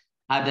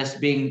does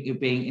being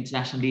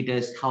international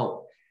leaders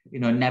help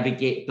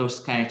navigate those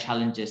kind of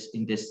challenges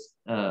in this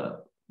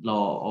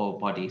law or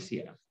bodies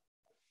here?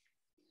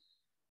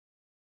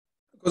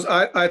 Because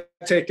I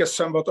take a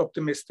somewhat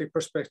optimistic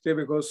perspective,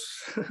 because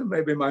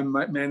maybe my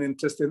main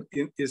interest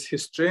is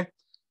history.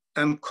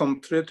 And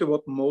contrary to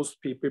what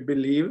most people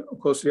believe, of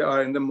course, we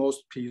are in the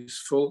most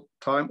peaceful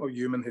time of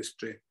human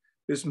history.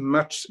 There's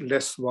much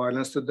less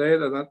violence today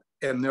than at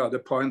any other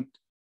point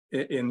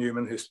in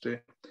human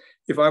history.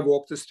 If I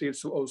walk the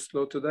streets of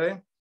Oslo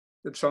today,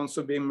 the chance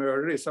of being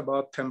murdered is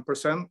about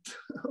 10%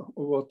 of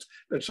what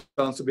the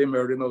chance of being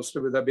murdered in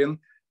Oslo would have been,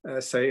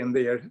 say, in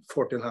the year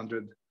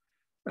 1400.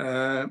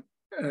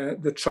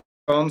 The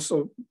chance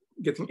of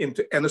getting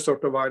into any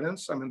sort of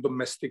violence,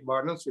 domestic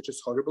violence, which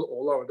is horrible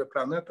all over the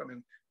planet,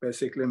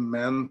 basically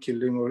men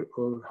killing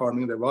or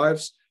harming their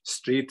wives,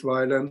 street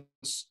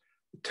violence,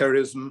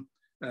 terrorism,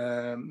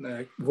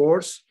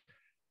 wars,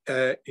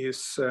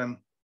 is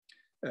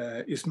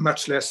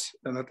much less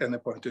than at any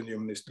point in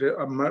human history. There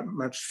are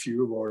much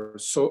fewer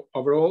wars. So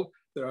overall,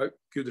 there are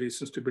good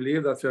reasons to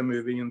believe that we are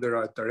moving in the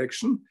right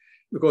direction.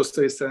 because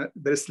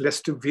there's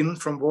less to win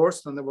from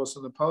wars than there was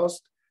in the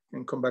past. You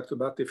can come back to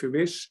that if you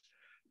wish.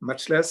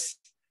 Much less.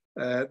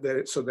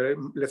 So there are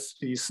less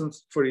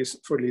reasons for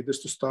leaders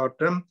to start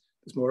them.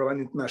 It's more of an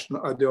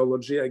international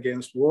ideology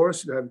against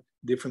wars. You have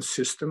different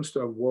systems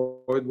to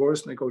avoid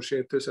wars,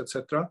 negotiators,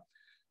 etc.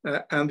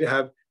 And we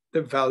have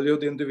the value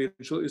of the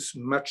individual is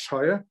much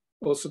higher,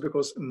 also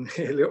because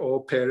nearly all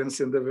parents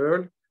in the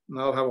world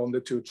now have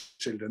only 2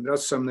 children. There are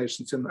some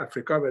nations in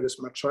Africa where it's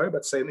much higher,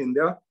 but say in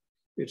India,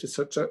 which is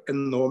such an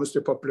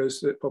enormously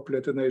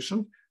populated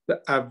nation,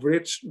 the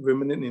average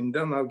woman in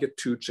India now get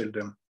 2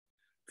 children.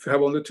 If you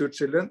have only 2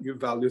 children, you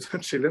value the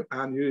children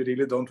and you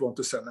really don't want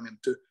to send them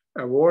into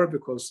a war,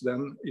 because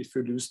then if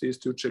you lose these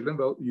 2 children,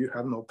 well, you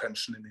have no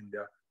pension in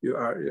India. You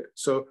are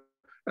so,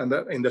 and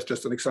that's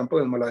just an example.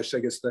 In Malaysia, I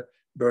guess the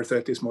birth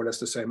rate is more or less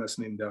the same as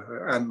in India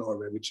and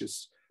Norway, which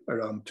is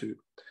around 2.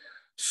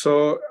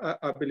 So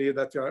I believe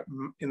that we are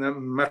in a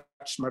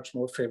much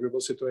more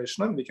favorable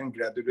situation, and we can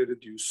gradually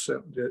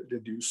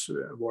reduce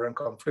war and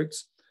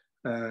conflicts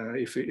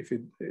if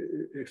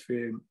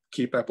we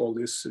keep up all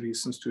these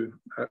reasons to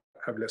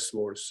have less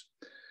wars.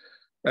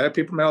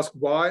 People may ask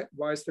why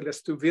is there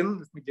less to win?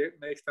 Let me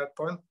make that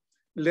point.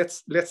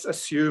 Let's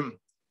assume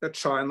that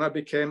China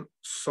became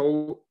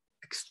so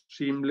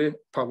extremely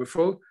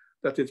powerful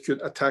that it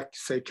could attack,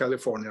 say,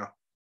 California.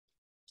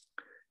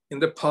 In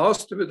the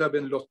past, there would have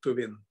been a lot to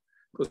win,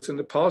 because in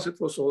the past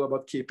it was all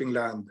about keeping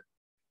land.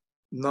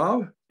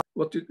 Now,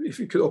 if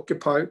you could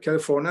occupy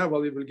California,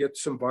 well, you will get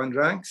some wine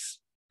ranks,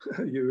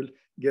 you will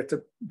get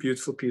a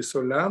beautiful piece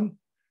of land,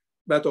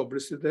 but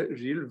obviously the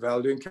real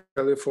value in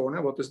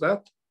California, what is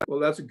that? Well,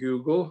 that's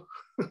Google,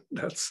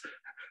 that's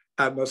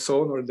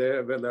Amazon, or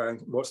they're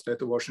in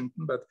state of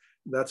Washington, but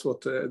that's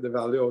what the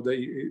value of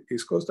the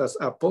East Coast, that's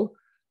Apple.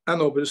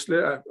 And obviously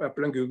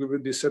Apple and Google will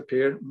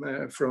disappear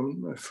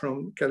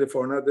from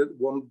California that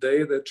one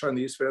day the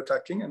Chinese were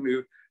attacking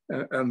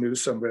and move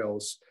somewhere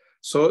else.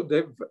 So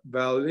the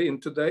value in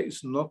today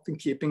is not in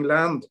keeping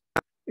land.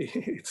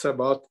 It's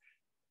about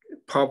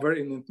power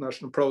in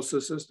international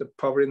processes, the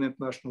power in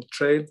international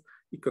trade,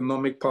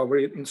 economic power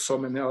in so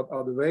many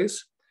other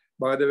ways.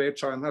 By the way,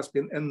 China has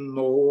been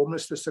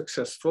enormously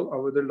successful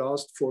over the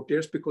last 40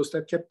 years because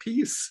they kept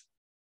peace.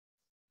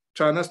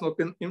 China has not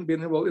been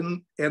involved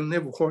in any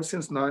war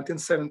since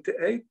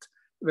 1978,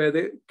 where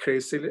they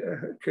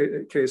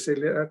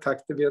crazily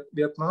attacked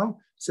Vietnam.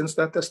 Since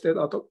that, they stayed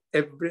out of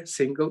every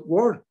single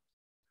war.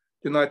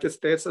 The United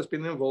States has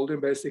been involved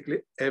in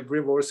basically every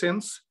war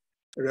since.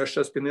 Russia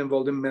has been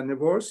involved in many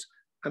wars.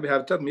 And we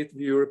have to admit,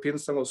 the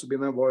Europeans have also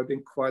been involved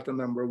in quite a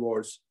number of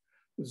wars.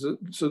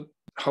 So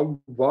how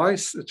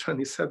wise the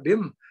Chinese have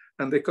been,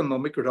 and the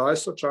economic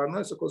rise of China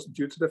is, of course,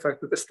 due to the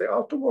fact that they stay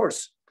out of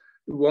wars.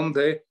 One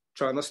day,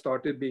 China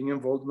started being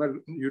involved in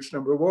a huge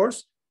number of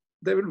wars.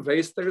 They will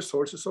waste the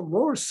resources of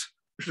wars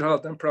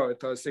rather than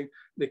prioritizing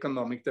the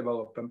economic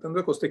development. And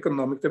of course, the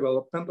economic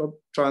development of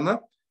China,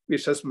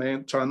 which has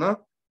made China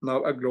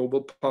now a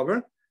global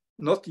power,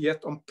 not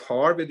yet on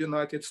par with the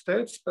United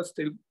States, but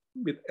still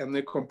with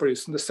any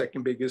comparison, the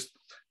second biggest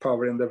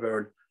power in the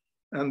world.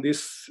 And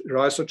this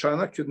rise of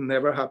China could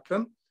never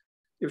happen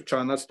if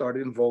China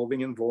started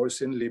involving in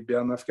wars in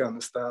Libya and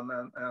Afghanistan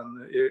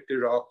and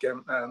Iraq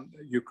and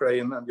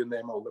Ukraine, and you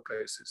name all the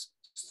places.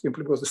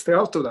 Simply because they stay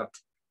out of that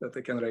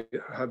they can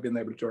have been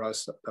able to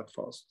rise that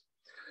fast.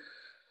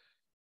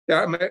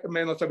 Yeah, it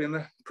may not have been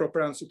a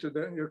proper answer to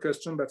your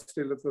question, but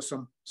still it was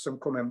some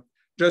comment.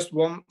 Just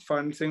one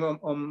final thing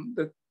on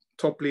the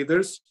top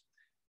leaders.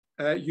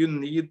 You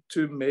need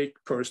to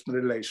make personal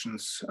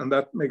relations, and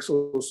that makes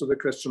also the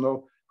question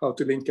of how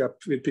to link up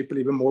with people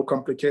even more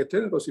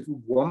complicated, because if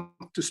you want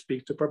to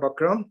speak to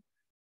Prabhakaran,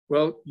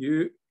 well,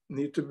 you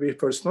need to be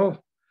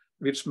personal,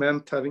 which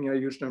meant having a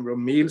huge number of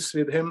meals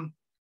with him,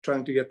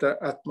 trying to get the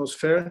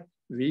atmosphere.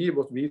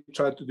 What we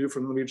tried to do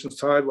from the Norwegian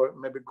side was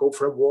maybe go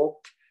for a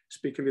walk,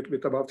 speak a little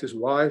bit about his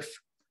wife,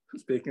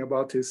 speaking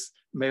about his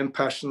main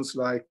passions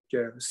like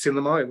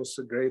cinema. It was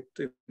took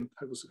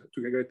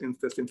a great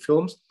interest in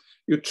films.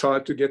 You try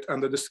to get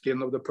under the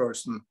skin of the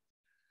person.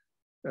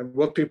 And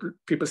what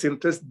people's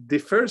interest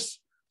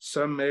differs.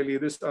 Some male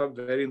leaders are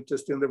very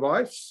interested in the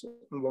wives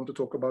and want to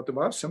talk about the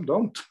wives. Some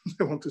don't.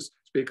 They want to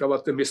speak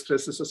about the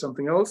mistresses or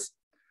something else.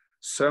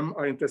 Some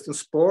are interested in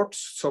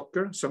sports,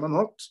 soccer. Some are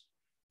not.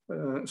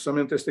 Some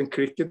are interested in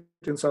cricket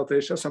in South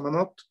Asia. Some are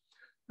not.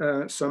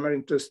 Some are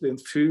interested in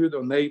food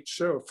or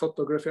nature or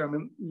photography. I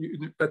mean,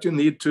 but you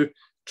need to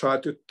try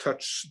to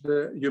touch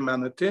the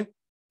humanity,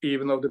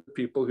 even of the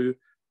people who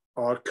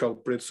are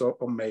culprits of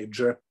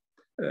major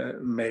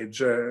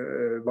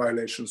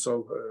violations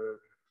of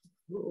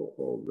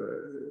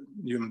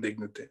human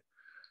dignity.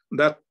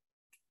 That's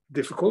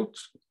difficult,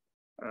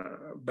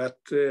 but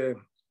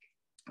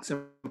it's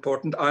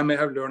important. I may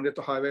have learned it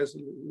the highways,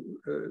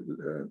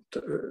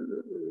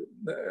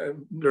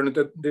 learned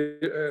it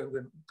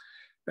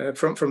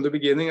from the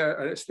beginning.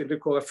 I still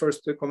recall the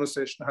first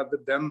conversation I had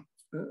with then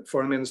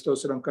Foreign Minister of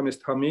Sri Lanka,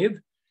 Mr.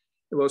 Hamid.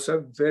 He was a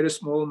very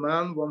small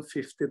man,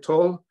 150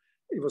 tall.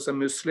 He was a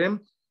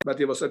Muslim, but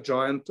he was a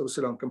giant of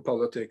Sri Lankan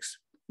politics.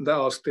 And I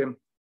asked him,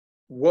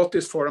 what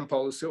is foreign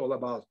policy all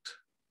about?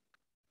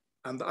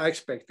 And I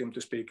expect him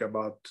to speak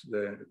about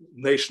the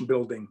nation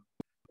building,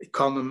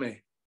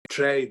 economy,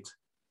 trade.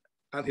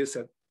 And he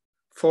said,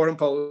 foreign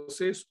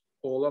policy is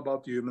all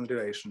about human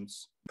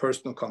relations,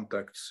 personal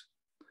contacts.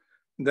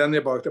 And then he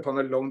embarked upon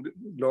a long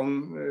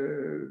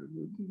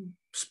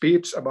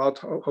speech about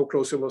how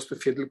close he was to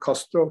Fidel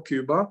Castro of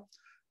Cuba,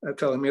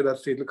 telling me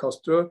that Fidel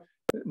Castro,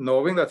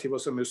 knowing that he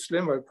was a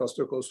Muslim, while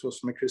Castro, of course, was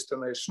from a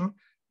Christian nation,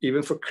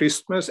 even for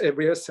Christmas,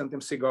 every year sent him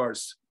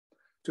cigars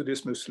to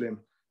this Muslim.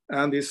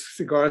 And these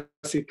cigars,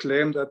 he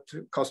claimed that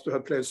Castro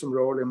had played some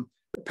role in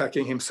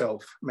packing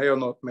himself. May or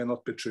not, may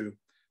not be true.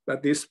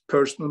 But these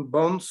personal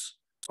bonds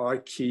are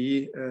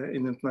key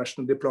in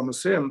international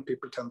diplomacy, and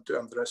people tend to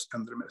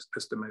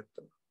underestimate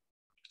them.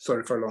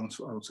 Sorry for a long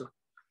answer.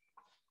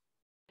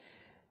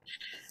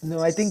 No,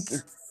 I think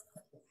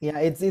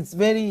it's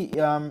very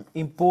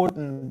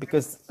important,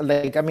 because,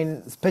 like, I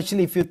mean,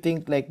 especially if you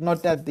think, like,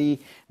 not at the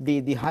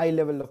high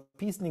level of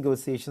peace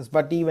negotiations,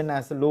 but even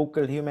as a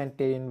local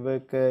humanitarian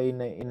worker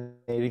in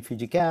a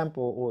refugee camp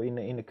or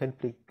in a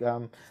conflict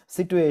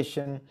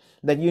situation,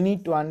 that you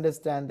need to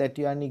understand that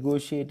you are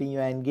negotiating, you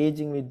are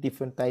engaging with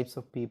different types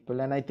of people.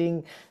 And I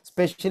think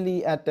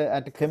especially at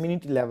a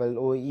community level,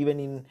 or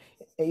even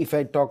if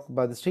I talk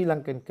about the Sri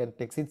Lankan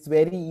context, it's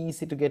very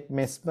easy to get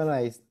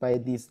mesmerized by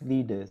these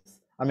leaders.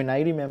 I mean,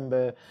 I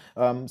remember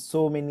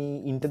so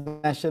many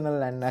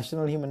international and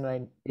national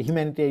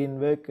humanitarian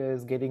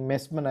workers getting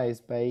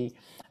mesmerized by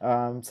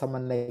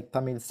someone like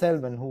Tamil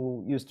Selvan,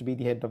 who used to be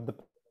the head of the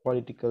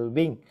political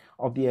wing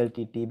of the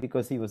LTT,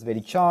 because he was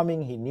very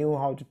charming, he knew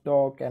how to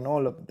talk and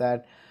all of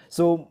that.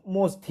 So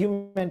most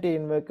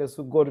humanitarian workers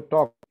who go to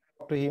talk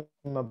to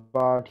him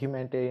about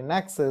humanitarian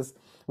access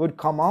would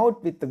come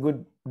out with a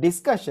good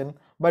discussion,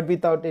 but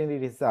without any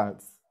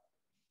results.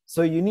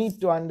 So you need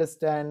to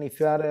understand, if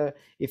you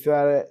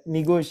are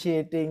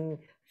negotiating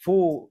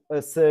for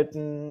a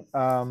certain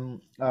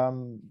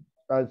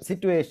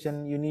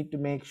situation, you need to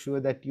make sure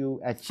that you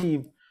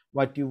achieve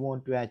what you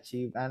want to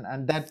achieve,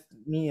 and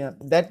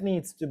that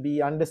needs to be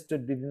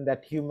understood within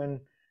that human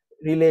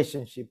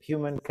relationship,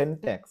 human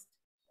context.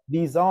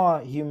 These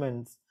are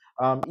humans.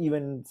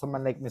 Even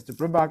someone like Mr.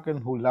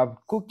 Prabhakaran, who loved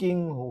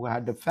cooking, who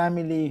had a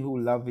family, who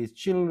loved his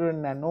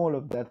children and all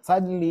of that,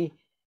 suddenly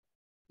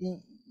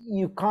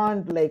you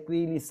can't, like,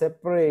 really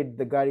separate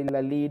the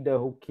guerrilla leader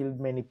who killed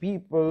many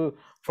people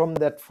from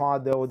that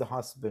father or the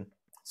husband.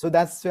 So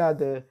that's where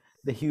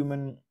the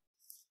human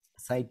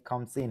side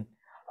comes in.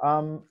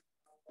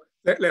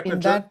 Let me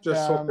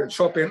just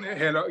shop in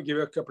here, give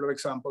you a couple of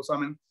examples. I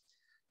mean,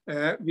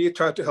 we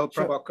try to help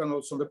Prabhakaran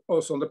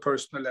also on the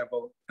personal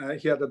level.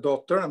 He had a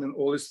daughter. I mean,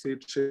 all his 3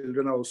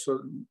 children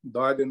also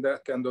died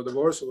at the end of the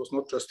war, so it was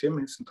not just him,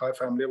 his entire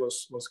family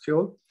was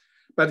killed.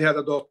 But he had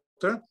a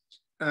daughter,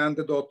 and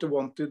the daughter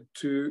wanted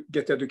to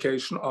get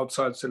education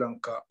outside Sri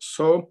Lanka.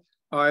 So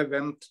I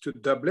went to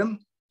Dublin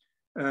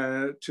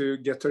to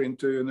get her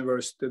into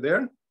university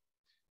there.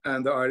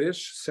 And the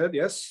Irish said,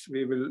 yes,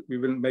 we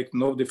will make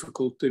no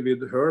difficulty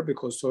with her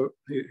because of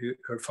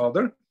her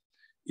father.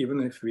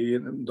 Even if we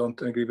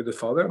don't agree with the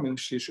father, I mean,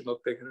 she should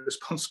not be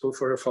responsible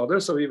for her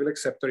father. So we will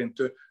accept her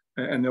into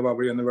any of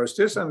our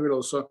universities, and we'll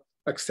also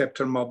accept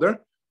her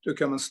mother to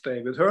come and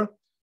stay with her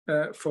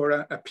for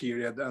a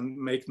period, and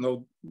make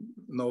no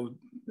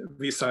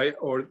visa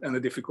or any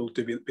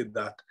difficulty with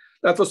that.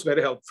 That was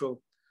very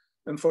helpful.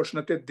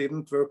 Unfortunately, it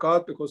didn't work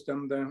out, because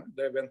then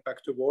they went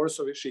back to war,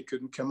 so she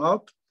couldn't come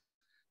out.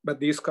 But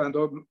these kind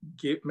of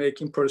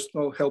making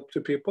personal help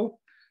to people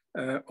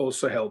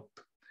also help.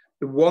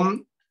 The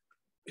one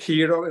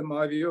hero, in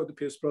my view, of the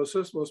peace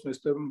process was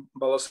Mr.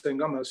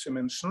 Balasingam, as you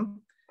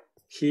mentioned.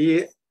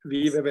 We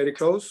were very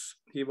close.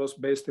 He was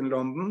based in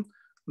London.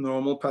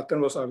 Normal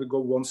pattern was I would go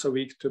once a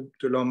week to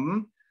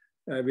London.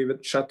 We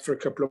would chat for a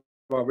couple of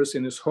hours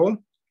in his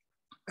home,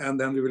 and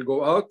then we will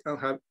go out and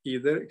have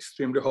either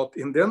extremely hot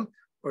Indian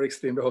or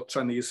extremely hot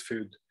Chinese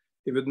food.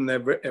 He would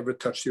never ever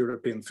touch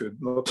European food,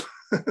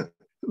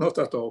 not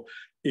at all.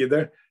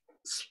 Either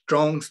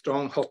strong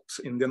hot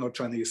Indian or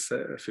Chinese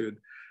food.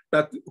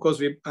 But because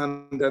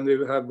then we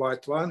would have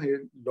white wine. He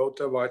loved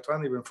white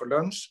wine even for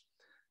lunch.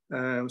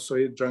 So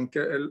he drank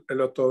a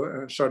lot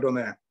of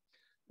Chardonnay.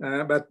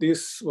 But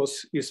this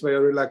was his way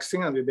of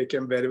relaxing, and we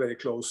became very, very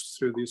close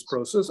through this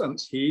process. And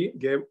he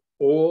gave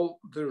all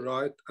the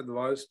right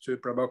advice to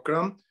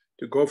Prabhakaran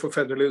to go for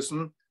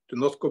federalism, to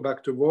not go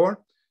back to war.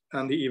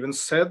 And he even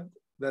said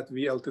that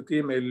we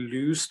LTT may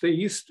lose the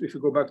East if we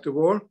go back to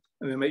war,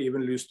 and we may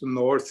even lose the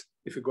North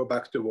if we go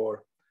back to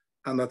war.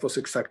 And that was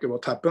exactly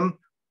what happened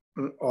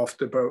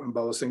after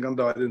Balasingam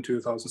died in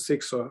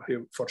 2006. So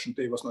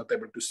fortunately, he was not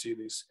able to see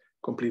this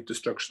complete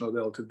destruction of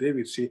the LTT,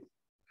 which he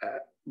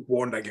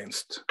warned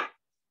against.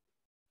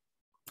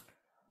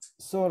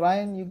 So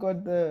Ryan, you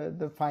got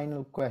the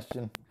final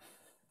question.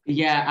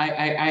 Yeah,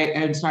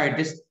 I'm sorry.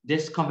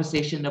 This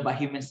conversation about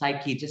human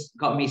psyche just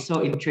got me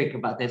so intrigued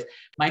about this.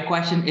 My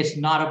question is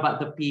not about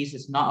the peace,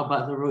 it's not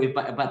about the rule,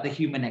 but about the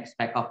human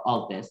aspect of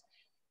all this.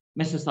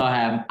 Mr.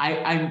 Solheim,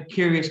 I'm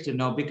curious to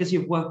know, because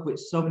you've worked with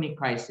so many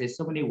crises,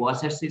 so many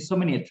wars, have seen so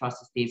many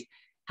atrocities,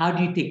 how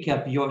do you take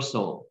care of your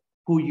soul,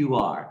 who you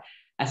are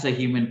as a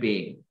human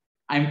being?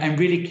 I'm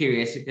really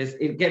curious because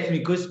it gets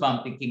me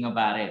goosebumps thinking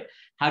about it.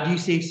 How do you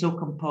stay so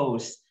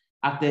composed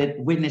after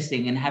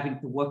witnessing and having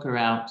to work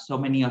around so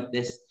many of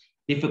these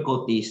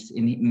difficulties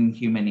in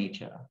human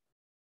nature?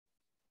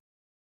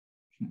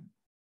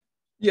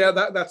 Yeah,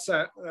 that's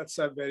a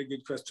very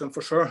good question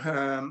for sure.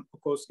 Of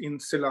course, in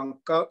Sri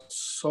Lanka,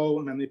 so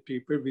many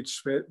people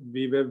which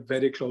we were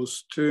very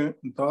close to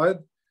died.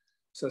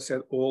 As I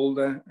said, all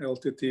the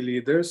LTT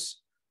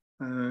leaders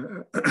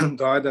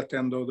died at the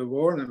end of the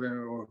war and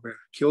were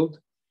killed.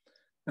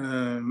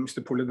 Mr.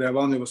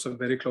 Pulidevan, he was a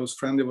very close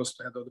friend. He was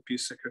the head of the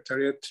peace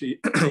secretariat. He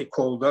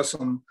called us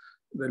on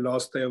the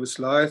last day of his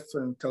life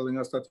and telling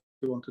us that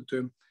he wanted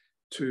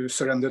to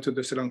surrender to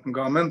the Sri Lankan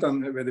government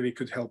and whether we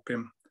could help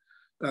him.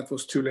 That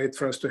was too late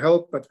for us to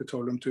help, but we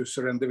told him to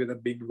surrender with a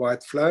big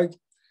white flag.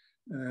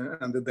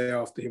 And the day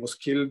after he was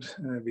killed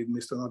with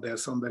Mr.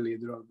 Nadesan, the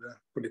leader of the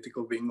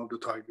political wing of the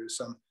Tigers.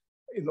 And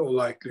in all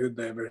likelihood,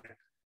 they were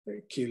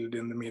killed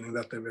in the meaning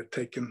that they were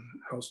taken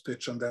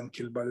hostage and then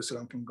killed by the Sri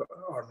Lankan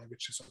army,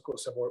 which is of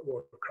course a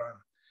war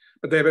crime.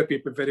 But they were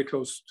people very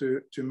close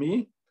to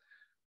me.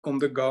 On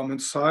the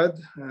government side,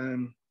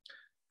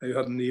 you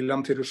had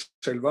Neelam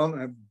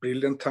Tirushelvan, a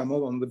brilliant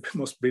Tamil, one of the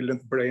most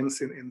brilliant brains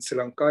in Sri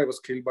Lanka. He was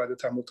killed by the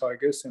Tamil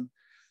Tigers in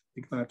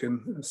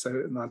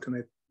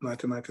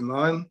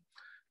 1999.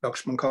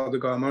 Lakshman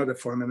Kadugama, the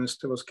foreign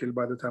minister, was killed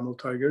by the Tamil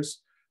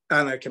Tigers.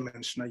 And I can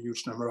mention a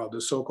huge number of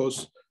others. So, of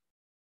course,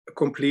 a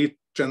complete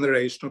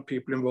generation of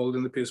people involved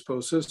in the peace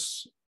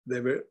process,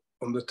 they were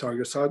on the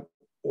Tiger side,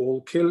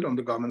 all killed. On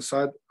the government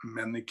side,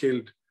 many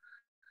killed.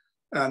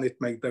 And it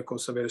made, of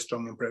course, a very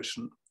strong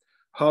impression.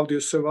 How do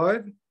you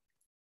survive?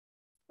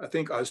 I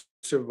think I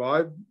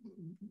survived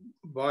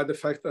by the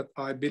fact that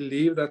I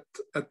believe that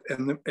at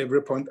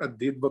every point I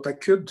did what I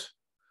could,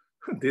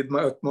 did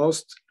my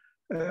utmost.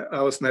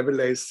 I was never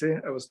lazy.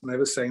 I was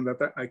never saying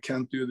that I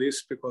can't do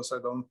this because I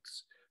don't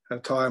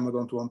have time, I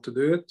don't want to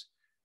do it.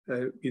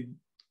 We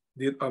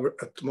did our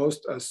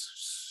utmost as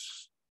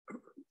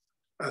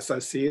I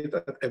see it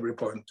at every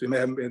point. We may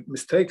have made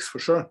mistakes for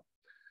sure.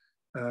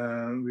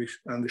 And we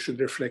should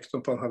reflect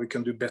upon how we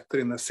can do better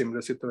in a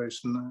similar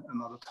situation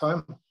another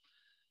time.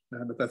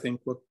 But I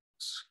think what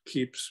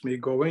keeps me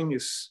going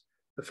is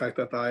the fact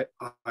that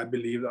I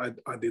believe I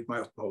did my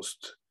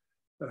utmost.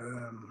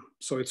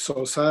 So it's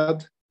so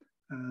sad,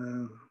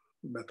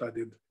 but I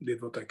did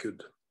what I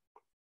could.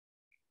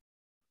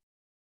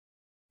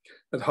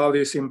 But how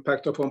this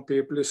impact upon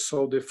people is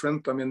so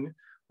different. I mean,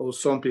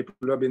 also some people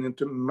who have been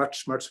into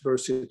much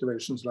worse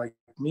situations like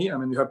me. I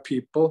mean, you have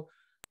people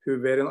who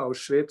were in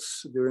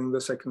Auschwitz during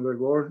the Second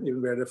World War,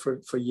 even were there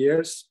for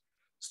years,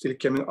 still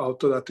coming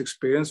out of that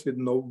experience with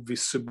no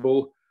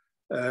visible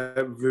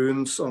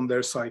wounds on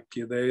their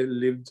psyche. They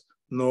lived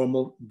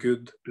normal,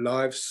 good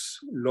lives,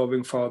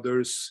 loving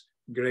fathers,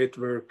 great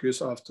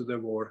workers after the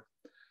war.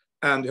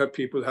 And you have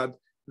people who had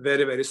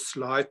very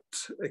slight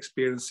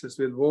experiences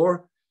with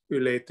war, who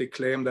later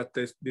claim that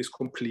this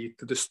completely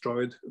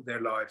destroyed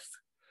their life.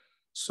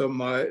 So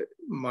my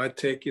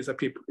take is that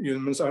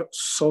humans are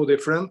so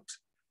different.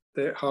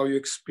 How you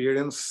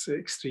experience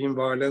extreme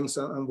violence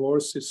and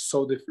wars is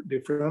so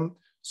different.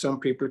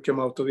 Some people come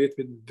out of it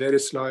with very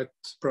slight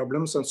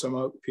problems, and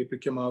some people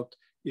come out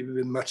even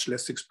with much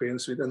less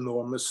experience with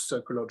enormous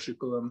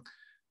psychological and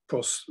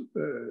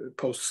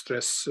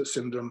post-stress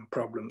syndrome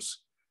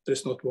problems.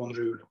 There's not one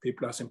rule.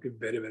 People are simply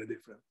very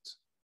different.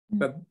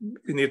 But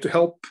we need to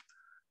help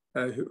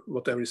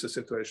whatever is the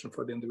situation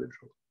for the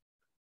individual.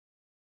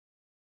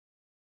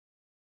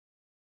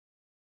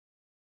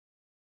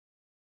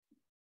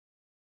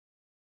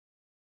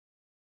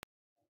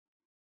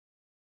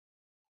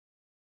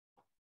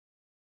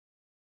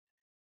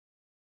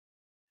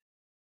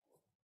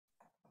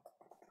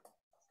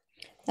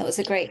 That was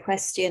a great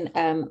question,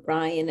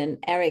 Ryan and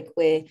Erik.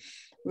 We're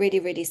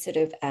really sort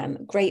of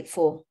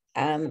grateful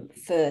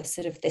for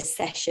sort of this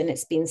session.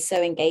 It's been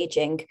so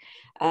engaging.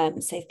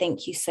 So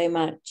thank you so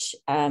much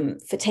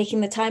for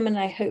taking the time, and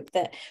I hope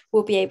that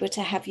we'll be able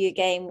to have you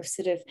again with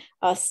sort of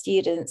our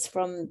students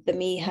from the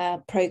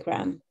MIHA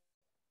program.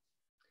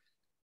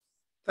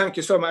 Thank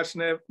you so much.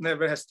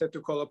 Never hesitate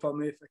to call upon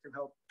me if I can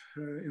help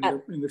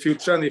in the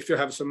future. And if you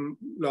have some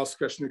last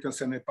question, you can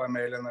send it by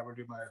mail and I will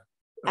do my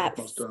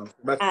utmost to answer.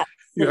 But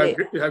you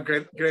have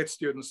great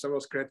students. That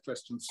was great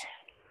questions.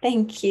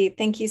 Thank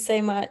you so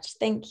much.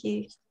 Thank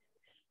you.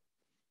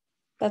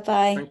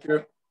 Bye-bye. Thank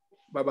you.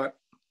 Bye-bye.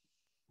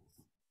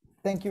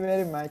 Thank you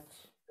very much.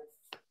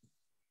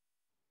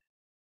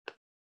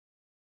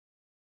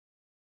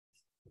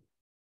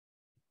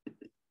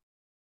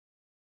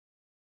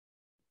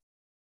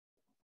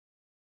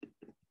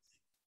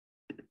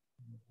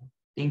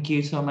 Thank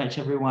you so much,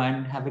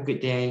 everyone. Have a good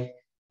day.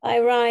 Bye,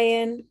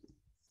 Ryan.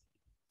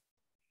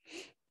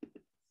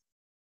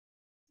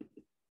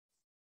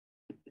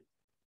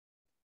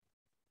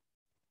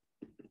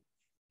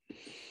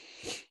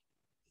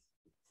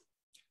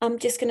 I'm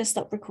just going to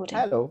stop recording.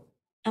 Hello.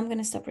 I'm going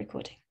to stop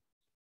recording.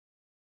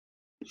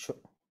 Sure.